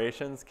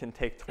operations can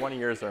take 20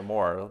 years or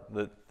more.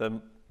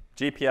 The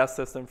GPS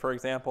system, for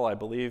example, I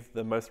believe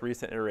the most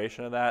recent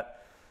iteration of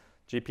that,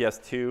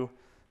 GPS-2,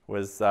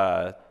 was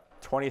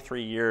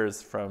 23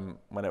 years from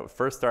when it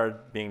first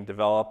started being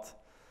developed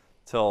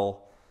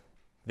till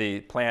the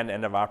planned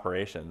end of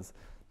operations.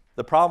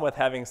 The problem with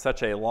having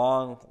such a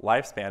long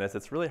lifespan is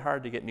it's really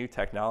hard to get new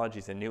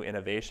technologies and new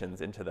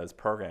innovations into those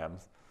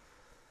programs.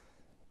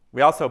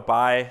 We also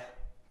buy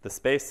the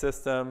space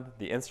system,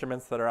 the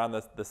instruments that are on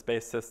the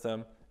space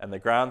system, and the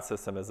ground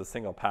system as a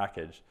single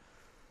package.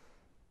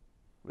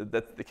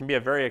 It can be a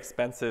very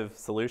expensive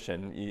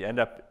solution.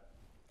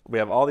 We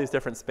have all these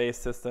different space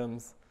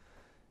systems,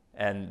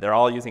 and they're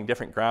all using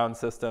different ground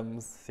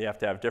systems. So you have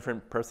to have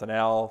different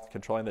personnel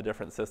controlling the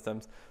different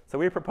systems. So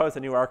we propose a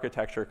new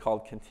architecture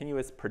called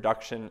Continuous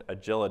Production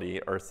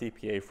Agility, or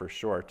CPA for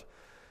short.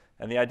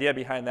 And the idea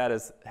behind that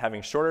is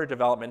having shorter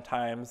development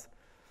times,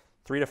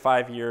 3 to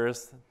 5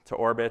 years to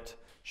orbit,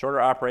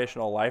 shorter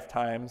operational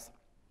lifetimes,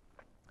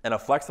 and a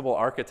flexible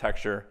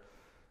architecture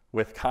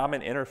with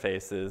common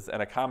interfaces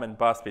and a common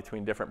bus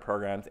between different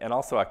programs, and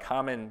also a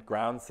common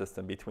ground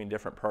system between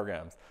different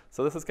programs.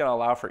 So this is going to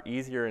allow for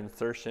easier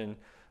insertion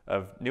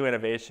of new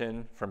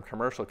innovation from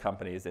commercial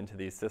companies into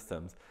these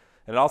systems.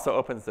 And it also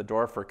opens the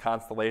door for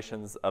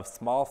constellations of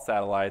small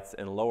satellites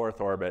in low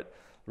Earth orbit,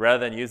 rather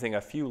than using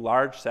a few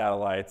large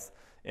satellites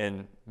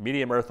in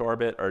medium Earth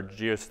orbit or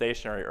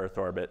geostationary Earth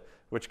orbit,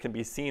 which can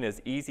be seen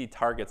as easy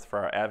targets for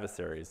our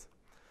adversaries.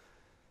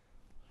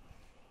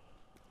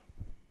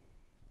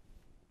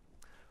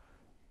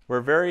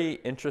 We're very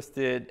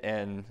interested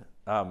and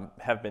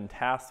have been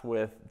tasked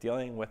with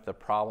dealing with the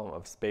problem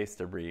of space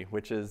debris,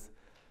 which is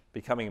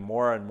becoming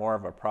more and more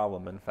of a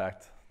problem. In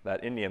fact,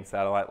 that Indian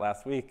satellite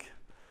last week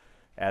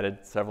added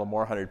several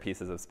more hundred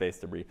pieces of space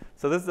debris.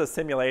 So this is a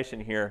simulation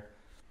here.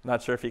 I'm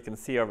not sure if you can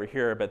see over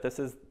here, but this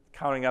is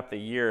counting up the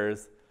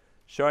years,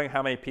 showing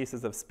how many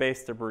pieces of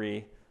space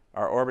debris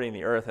are orbiting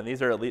the Earth. And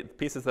these are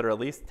pieces that are at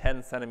least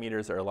 10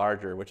 centimeters or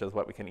larger, which is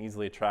what we can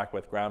easily track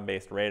with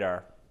ground-based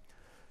radar.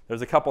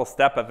 There's a couple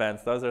step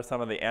events. Those are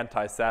some of the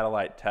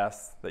anti-satellite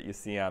tests that you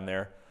see on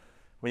there.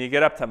 When you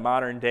get up to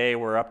modern day,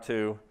 we're up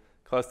to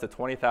close to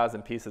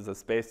 20,000 pieces of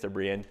space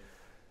debris. And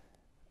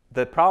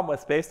the problem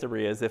with space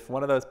debris is if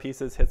one of those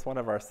pieces hits one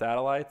of our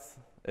satellites,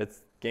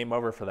 it's game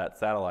over for that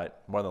satellite,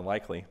 more than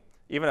likely.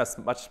 Even a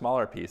much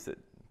smaller piece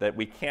that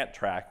we can't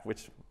track,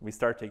 which we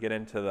start to get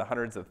into the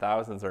hundreds of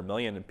thousands or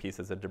million of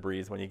pieces of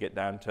debris when you get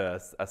down to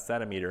a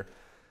centimeter.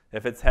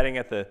 If it's heading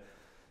at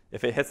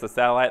if it hits the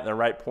satellite in the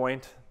right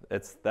point,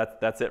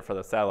 that's it for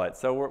the satellite.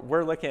 So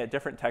we're looking at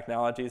different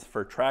technologies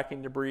for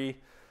tracking debris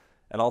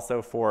and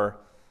also for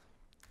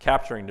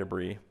capturing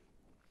debris.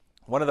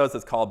 One of those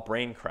is called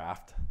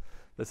Braincraft.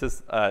 This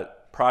is a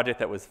project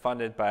that was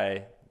funded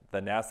by the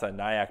NASA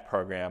NIAC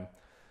program.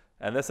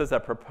 And this is a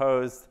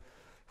proposed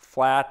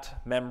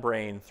flat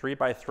membrane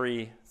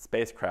 3x3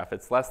 spacecraft.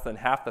 It's less than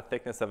half the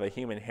thickness of a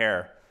human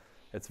hair.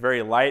 It's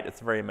very light, it's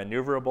very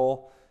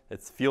maneuverable,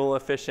 it's fuel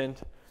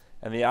efficient.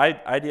 And the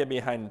idea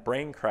behind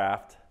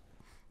Braincraft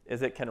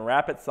is it can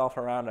wrap itself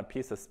around a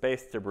piece of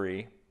space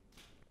debris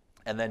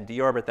and then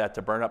deorbit that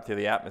to burn up through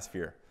the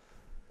atmosphere.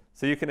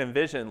 So you can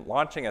envision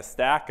launching a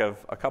stack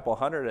of a couple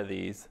hundred of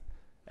these,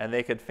 and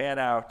they could fan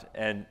out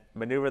and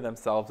maneuver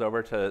themselves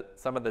over to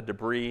some of the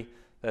debris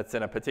that's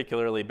in a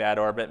particularly bad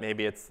orbit.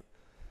 Maybe it's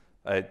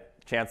a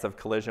chance of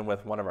collision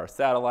with one of our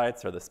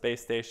satellites or the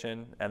space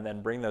station, and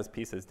then bring those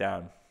pieces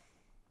down.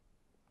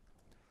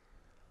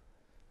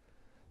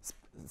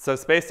 So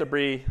space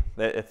debris,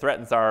 it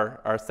threatens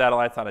our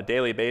satellites on a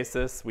daily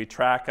basis. We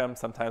track them.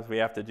 Sometimes we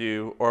have to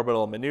do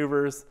orbital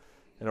maneuvers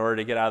in order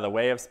to get out of the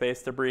way of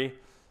space debris.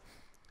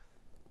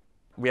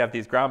 We have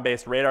these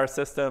ground-based radar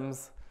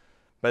systems,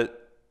 but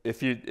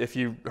if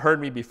you heard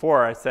me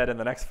before, I said in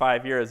the next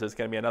 5 years there's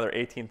going to be another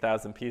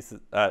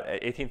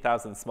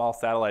 18,000 small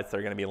satellites that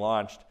are going to be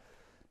launched.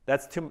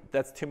 That's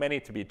too many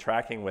to be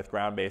tracking with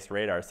ground-based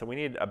radar. So we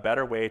need a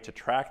better way to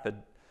track the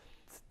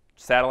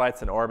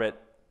satellites in orbit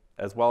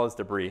as well as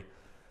debris.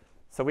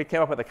 So we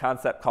came up with a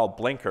concept called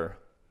Blinker.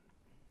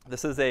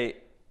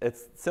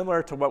 It's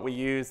similar to what we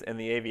use in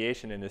the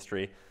aviation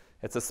industry.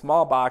 It's a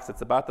small box.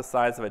 It's about the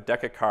size of a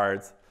deck of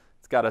cards.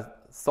 It's got a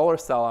solar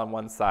cell on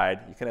one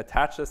side. You can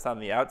attach this on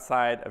the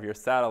outside of your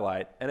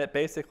satellite, and it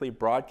basically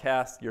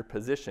broadcasts your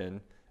position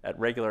at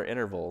regular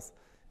intervals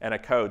and a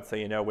code so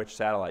you know which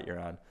satellite you're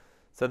on.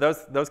 So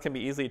those can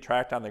be easily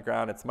tracked on the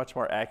ground. It's much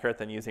more accurate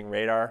than using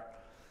radar.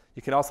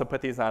 You can also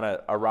put these on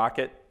a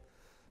rocket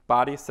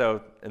body.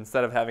 So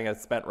instead of having a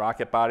spent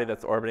rocket body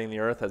that's orbiting the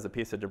Earth as a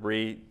piece of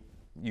debris,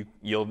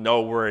 you'll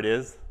know where it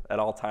is at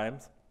all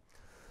times.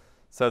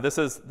 So this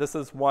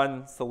is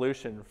one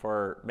solution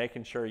for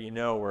making sure you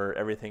know where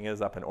everything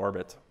is up in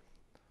orbit.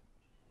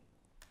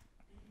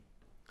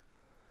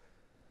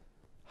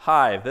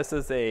 Hive, this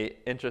is an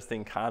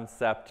interesting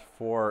concept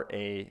for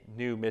a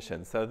new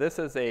mission. So this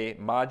is a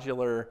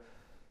modular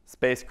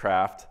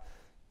spacecraft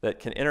that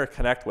can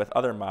interconnect with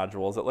other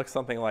modules. It looks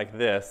something like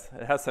this.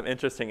 It has some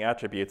interesting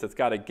attributes. It's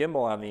got a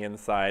gimbal on the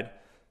inside,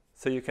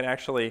 so you can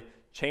actually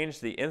change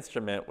the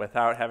instrument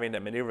without having to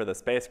maneuver the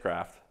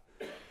spacecraft.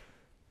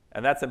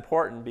 And that's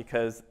important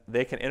because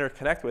they can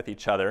interconnect with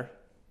each other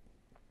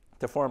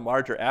to form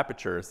larger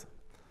apertures.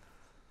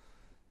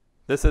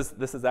 This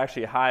is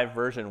actually Hive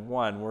version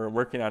 1. We're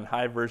working on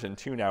Hive version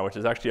 2 now, which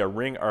is actually a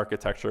ring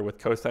architecture with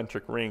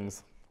concentric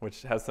rings,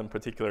 which has some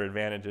particular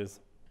advantages.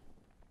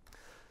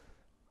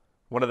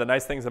 One of the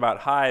nice things about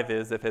Hive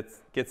is if it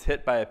gets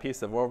hit by a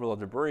piece of orbital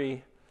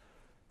debris,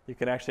 you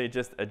can actually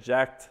just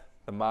eject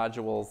the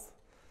modules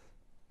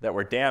that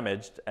were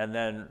damaged and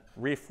then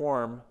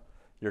reform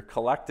your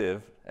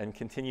collective and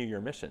continue your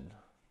mission,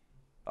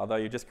 although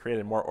you just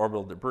created more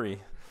orbital debris.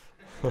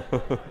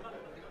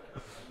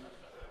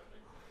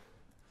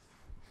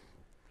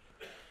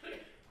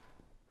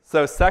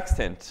 So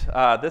sextant,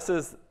 this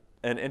is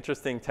an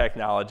interesting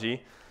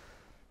technology.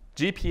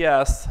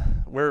 GPS,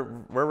 we're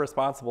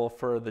responsible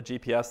for the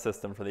GPS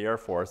system for the Air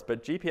Force,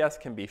 but GPS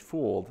can be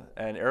fooled,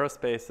 and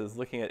aerospace is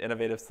looking at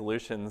innovative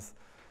solutions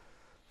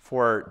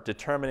for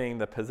determining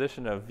the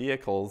position of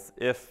vehicles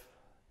if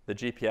the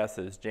GPS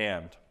is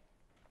jammed.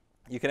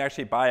 You can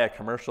actually buy a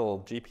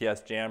commercial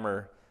GPS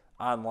jammer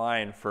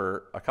online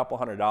for a couple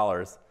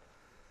 $100,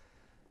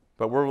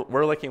 But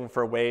we're looking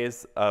for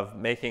ways of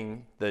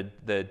making the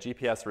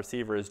GPS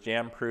receivers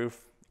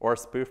jam-proof or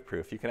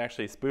spoof-proof. You can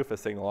actually spoof a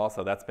signal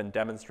also. That's been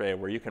demonstrated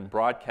where you can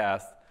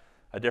broadcast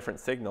a different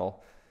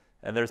signal.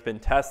 And there's been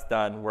tests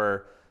done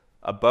where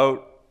a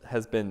boat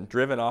has been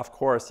driven off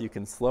course. You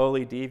can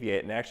slowly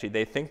deviate, and actually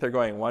they think they're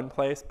going one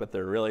place, but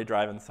they're really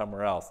driving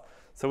somewhere else.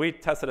 So we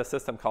tested a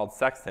system called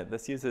Sextant.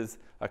 This uses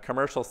a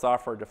commercial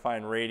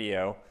software-defined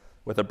radio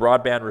with a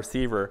broadband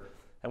receiver.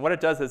 And what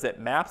it does is it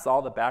maps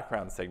all the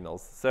background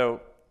signals.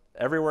 So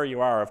everywhere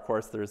you are, of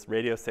course, there's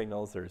radio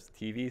signals, there's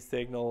TV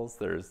signals,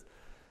 there's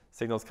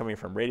signals coming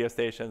from radio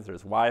stations,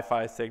 there's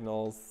Wi-Fi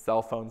signals,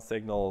 cell phone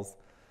signals.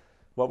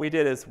 What we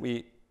did is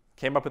we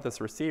came up with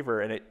this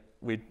receiver, and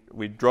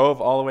we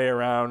drove all the way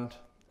around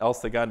El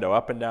Segundo,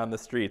 up and down the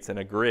streets in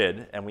a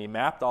grid, and we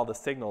mapped all the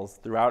signals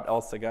throughout El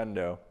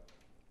Segundo.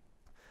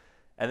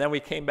 And then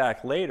we came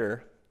back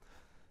later,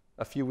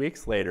 a few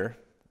weeks later,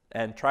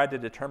 and tried to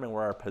determine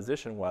where our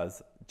position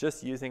was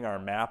just using our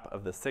map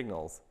of the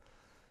signals.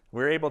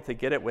 We were able to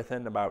get it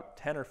within about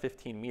 10 or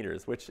 15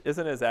 meters, which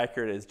isn't as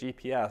accurate as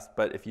GPS,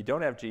 but if you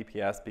don't have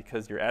GPS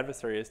because your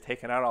adversary has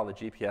taken out all the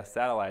GPS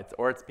satellites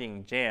or it's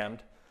being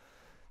jammed,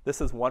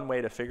 this is one way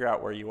to figure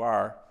out where you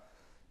are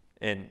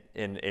in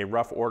a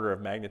rough order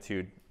of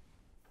magnitude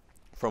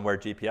from where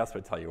GPS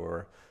would tell you where we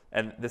were.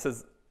 And this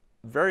is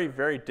very,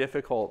 very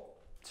difficult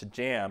to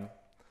jam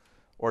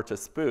or to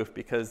spoof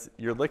because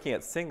you're looking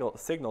at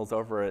signals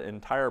over an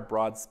entire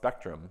broad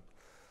spectrum.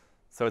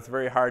 So it's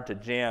very hard to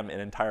jam an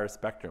entire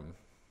spectrum.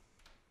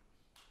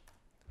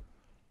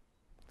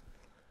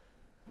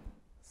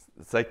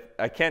 It's like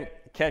I can't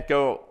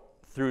go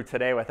through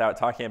today without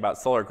talking about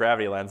solar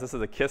gravity lens. This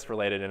is a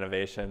KISS-related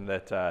innovation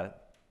that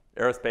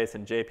Aerospace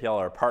and JPL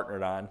are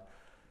partnered on.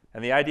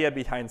 And the idea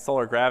behind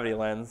solar gravity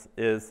lens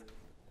is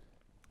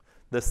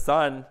the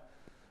sun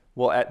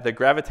the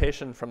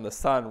gravitation from the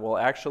sun will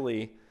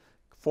actually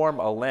form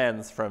a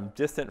lens from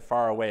distant,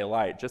 far away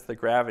light, just the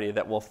gravity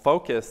that will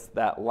focus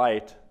that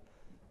light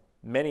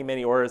many,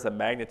 many orders of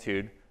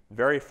magnitude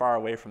very far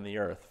away from the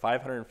Earth,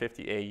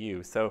 550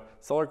 AU. So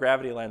solar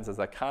gravity lens is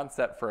a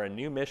concept for a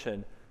new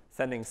mission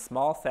sending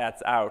small sats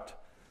out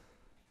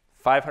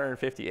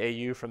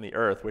 550 AU from the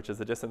Earth, which is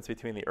the distance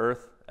between the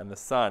Earth and the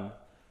sun,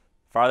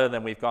 farther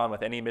than we've gone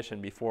with any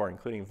mission before,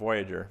 including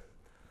Voyager,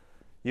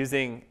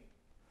 using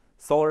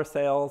solar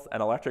sails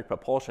and electric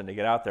propulsion to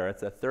get out there.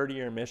 It's a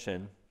 30-year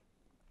mission.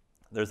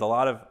 There's a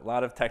lot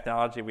of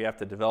technology we have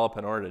to develop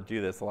in order to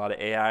do this, a lot of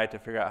AI to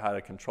figure out how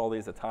to control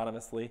these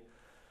autonomously.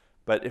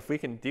 But if we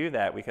can do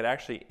that, we could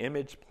actually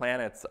image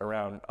planets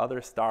around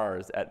other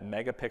stars at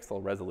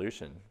megapixel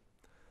resolution,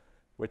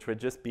 which would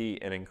just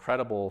be an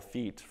incredible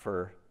feat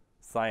for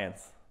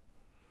science.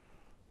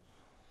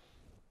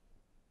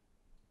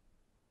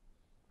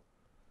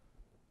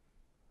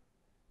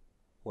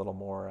 A little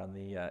more on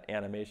the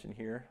animation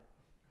here.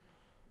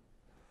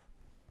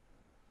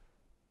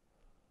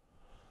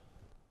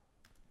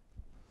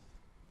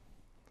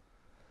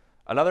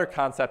 Another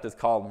concept is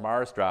called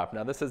Mars Drop.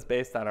 Now this is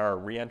based on our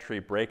reentry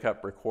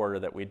breakup recorder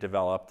that we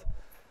developed.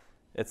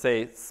 It's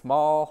a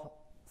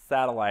small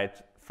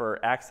satellite for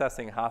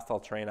accessing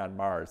hostile terrain on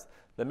Mars.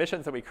 The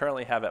missions that we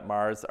currently have at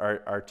Mars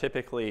are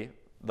typically,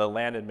 the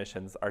landed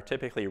missions are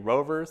typically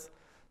rovers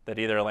that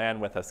either land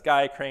with a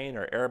sky crane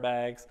or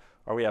airbags,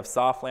 or we have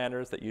soft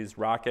landers that use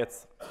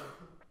rockets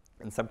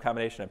and some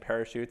combination of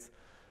parachutes.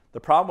 The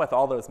problem with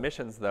all those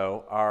missions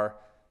though are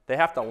they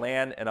have to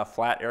land in a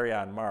flat area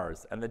on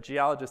Mars, and the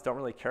geologists don't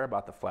really care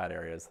about the flat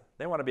areas.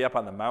 They want to be up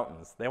on the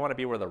mountains. They want to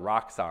be where the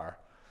rocks are.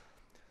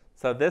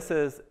 So this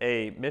is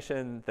a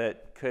mission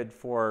that could,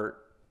 for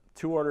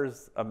 2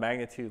 orders of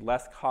magnitude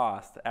less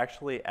cost,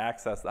 actually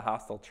access the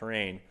hostile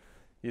terrain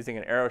using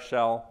an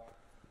aeroshell.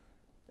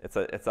 It's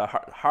a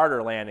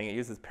harder landing. It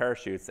uses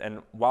parachutes,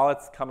 and while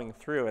it's coming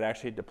through, it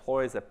actually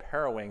deploys a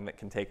parawing that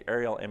can take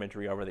aerial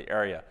imagery over the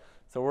area.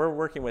 So we're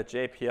working with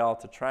JPL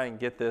to try and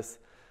get this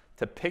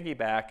to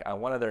piggyback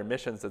on one of their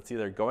missions that's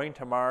either going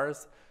to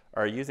Mars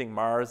or using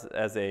Mars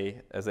as a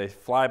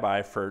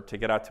flyby to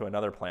get out to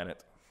another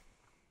planet.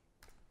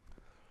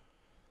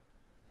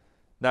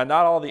 Now,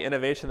 not all the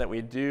innovation that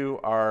we do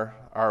are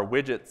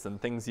widgets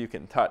and things you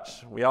can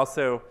touch. We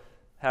also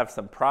have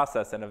some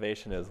process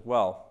innovation as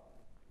well.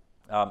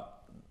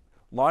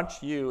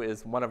 LaunchU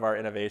is one of our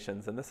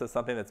innovations, and this is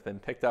something that's been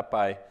picked up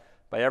by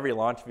every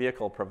launch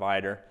vehicle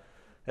provider.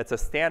 It's a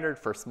standard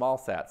for small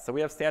sats. So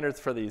we have standards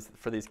for these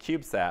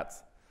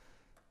CubeSats.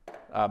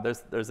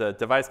 There's a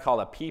device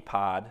called a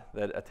P-pod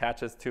that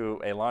attaches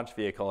to a launch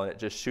vehicle, and it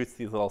just shoots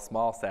these little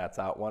small sats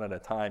out one at a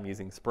time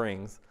using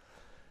springs.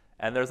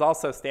 And there's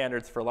also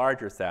standards for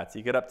larger sats.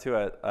 You get up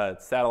to a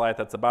satellite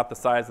that's about the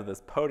size of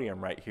this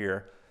podium right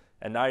here,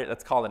 and now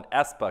that's called an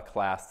ESPA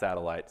class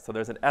satellite. So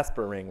there's an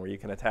ESPA ring where you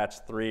can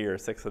attach 3 or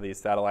 6 of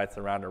these satellites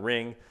around a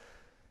ring.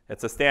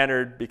 It's a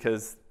standard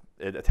because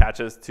it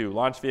attaches to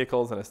launch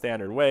vehicles in a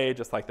standard way,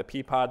 just like the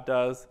P-pod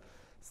does,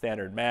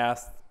 standard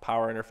mast,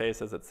 power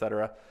interfaces,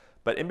 etc.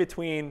 But in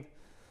between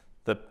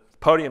the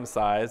podium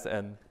size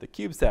and the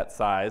CubeSat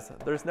size,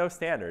 there's no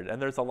standard.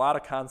 And there's a lot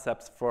of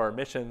concepts for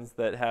missions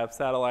that have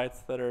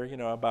satellites that are,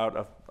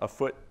 about a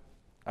foot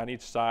on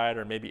each side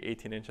or maybe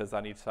 18 inches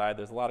on each side.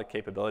 There's a lot of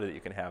capability that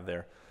you can have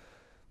there.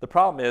 The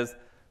problem is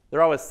there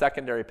are always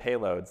secondary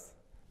payloads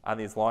on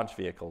these launch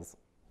vehicles.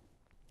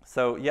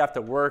 So you have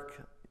to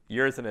work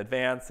years in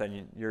advance,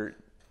 and you're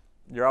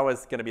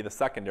always going to be the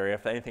secondary.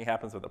 If anything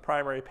happens with the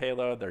primary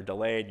payload, they're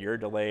delayed, you're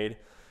delayed.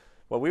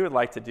 What we would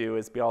like to do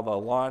is be able to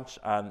launch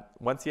on,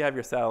 once you have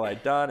your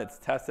satellite done, it's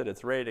tested,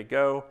 it's ready to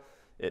go,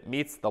 it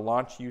meets the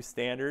launch use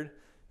standard,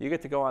 you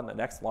get to go on the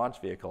next launch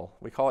vehicle.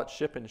 We call it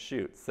ship and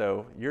shoot.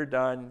 So you're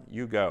done,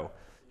 you go.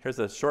 Here's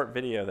a short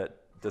video that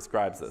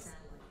describes this.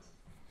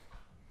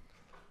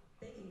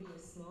 They can be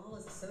as small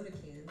as a soda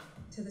can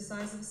to the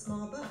size of a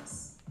small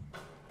bus.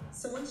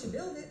 So once you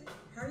build it,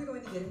 how are you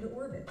going to get into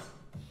orbit?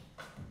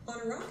 On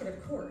a rocket,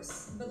 of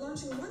course, but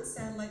launching one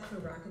satellite per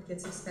rocket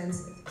gets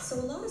expensive. So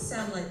a lot of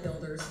satellite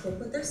builders will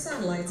put their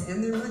satellites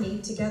and their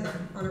money together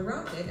on a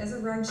rocket as a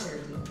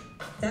rideshare deal.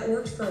 That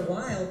worked for a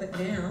while, but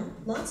now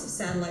lots of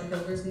satellite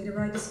builders need a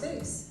ride to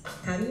space.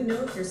 How do you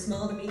know if your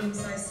small to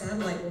medium-sized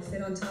satellite will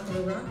fit on top of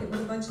a rocket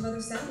with a bunch of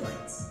other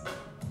satellites?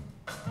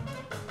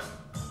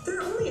 There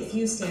are only a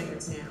few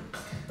standards now,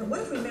 but what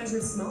if we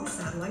measured small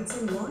satellites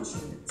in launch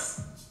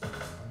units?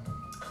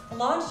 A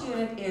launch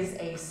unit is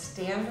a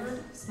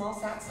standard small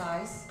sat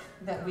size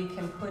that we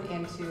can put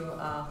into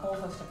a whole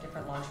host of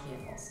different launch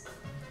vehicles.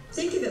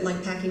 Think of it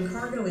like packing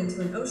cargo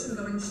into an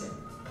ocean-going ship.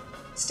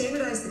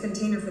 Standardize the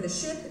container for the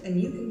ship and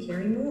you can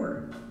carry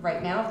more.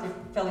 Right now, if they're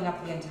filling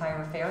up the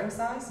entire fairing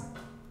size,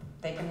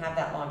 they can have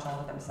that launch all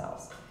to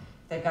themselves.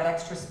 If they've got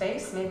extra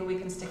space, maybe we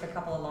can stick a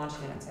couple of launch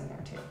units in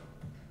there too.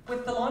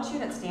 With the launch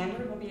unit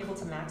standard, we'll be able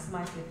to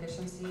maximize the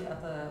efficiency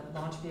of the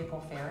launch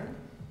vehicle fairing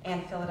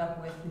and fill it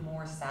up with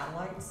more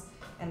satellites,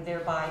 and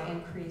thereby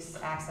increase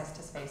access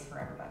to space for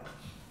everybody.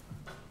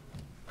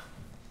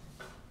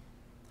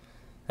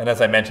 And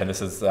as I mentioned,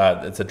 this is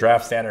it's a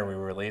draft standard we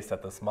released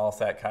at the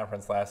SmallSat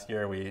conference last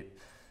year. We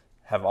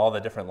have all the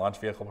different launch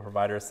vehicle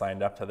providers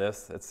signed up to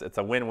this. It's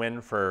a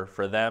win-win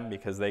for them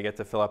because they get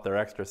to fill up their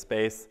extra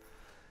space,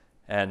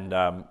 and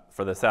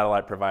for the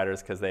satellite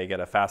providers because they get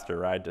a faster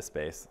ride to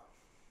space.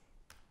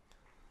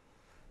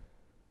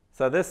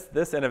 So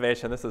this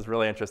innovation, this is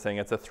really interesting.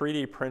 It's a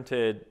 3D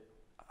printed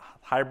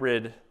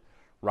hybrid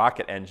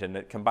rocket engine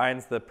that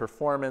combines the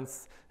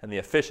performance and the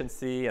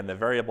efficiency and the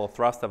variable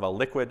thrust of a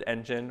liquid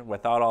engine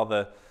without all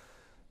the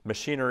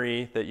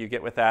machinery that you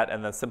get with that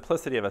and the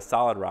simplicity of a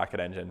solid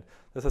rocket engine.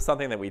 This is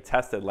something that we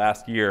tested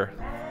last year.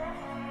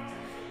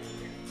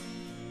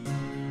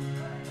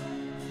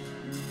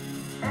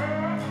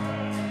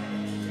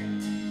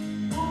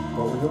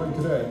 What we're doing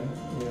today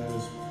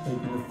is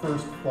making the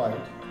first flight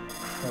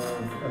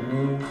of a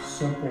new,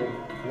 simple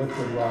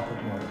liquid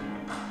rocket motor.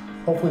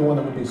 Hopefully one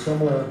that would be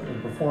similar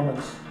in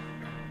performance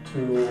to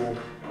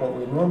what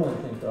we normally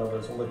think of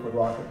as a liquid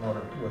rocket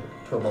motor with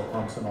turbo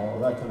pumps and all of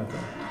that kind of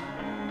thing.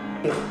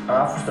 It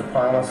offers the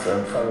promise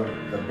of some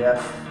of the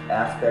best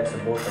aspects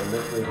of both a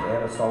liquid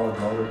and a solid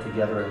motor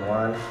together in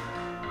one.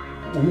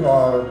 We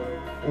are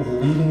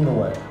leading the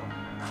way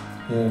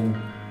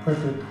in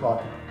printed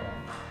rocket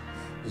propellant.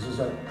 This is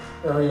an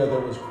area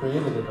that was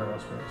created at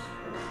Aerospace.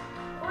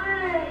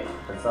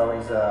 It's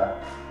always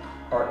a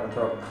heart and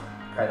throat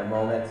kind of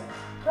moment.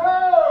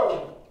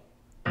 Go!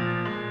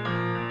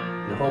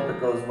 You hope it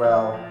goes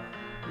well.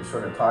 You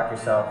sort of talk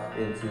yourself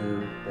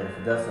into that if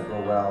it doesn't go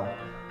well,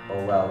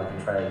 oh well, we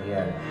can try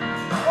again.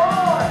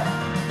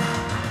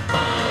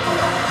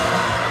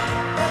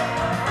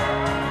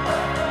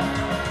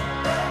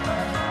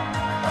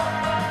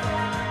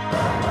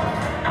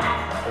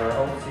 There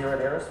are hopes here at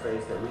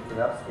Aerospace that we can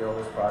upscale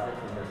this project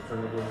and turn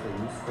it into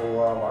a useful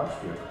launch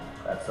vehicle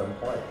at some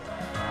point.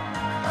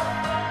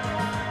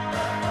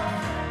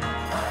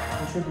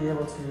 We should be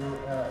able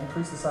to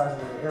increase the size of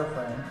the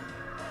airframe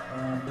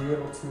and be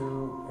able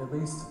to at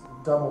least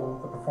double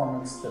the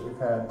performance that we've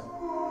had.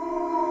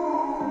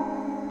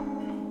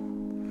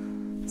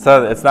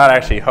 So it's not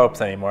actually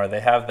hopes anymore. They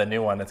have the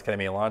new one that's going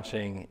to be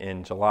launching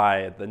in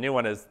July. The new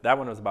one is, that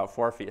one was about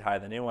 4 feet high.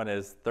 The new one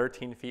is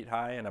 13 feet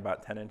high and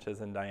about 10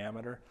 inches in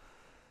diameter.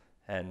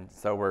 And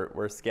so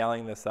we're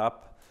scaling this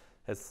up.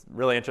 It's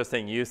really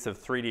interesting use of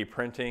 3D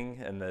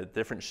printing and the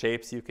different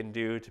shapes you can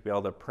do to be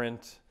able to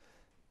print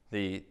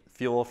the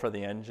fuel for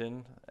the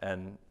engine.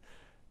 And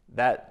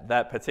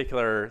that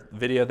particular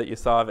video that you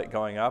saw of it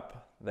going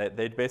up,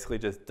 they basically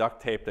just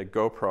duct taped a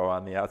GoPro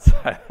on the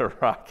outside of the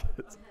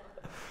rocket.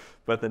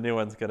 But the new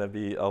one's going to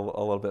be a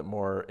little bit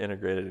more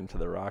integrated into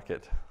the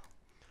rocket.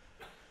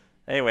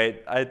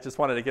 Anyway, I just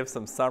wanted to give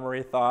some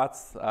summary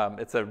thoughts.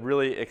 It's a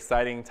really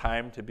exciting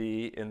time to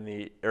be in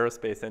the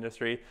aerospace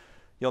industry.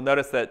 You'll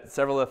notice that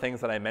several of the things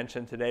that I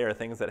mentioned today are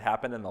things that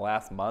happened in the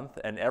last month,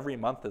 and every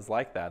month is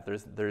like that.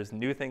 There's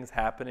new things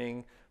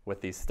happening with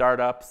these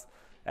startups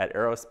at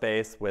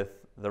Aerospace, with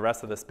the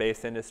rest of the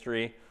space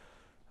industry.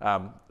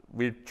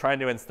 We're trying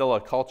to instill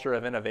a culture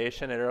of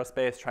innovation at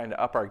Aerospace, trying to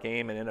up our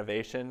game in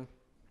innovation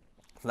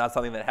It's not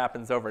something that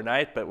happens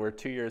overnight, but we're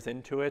 2 years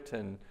into it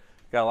and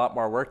got a lot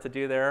more work to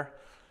do there.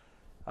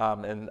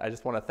 And I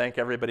just want to thank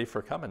everybody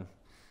for coming.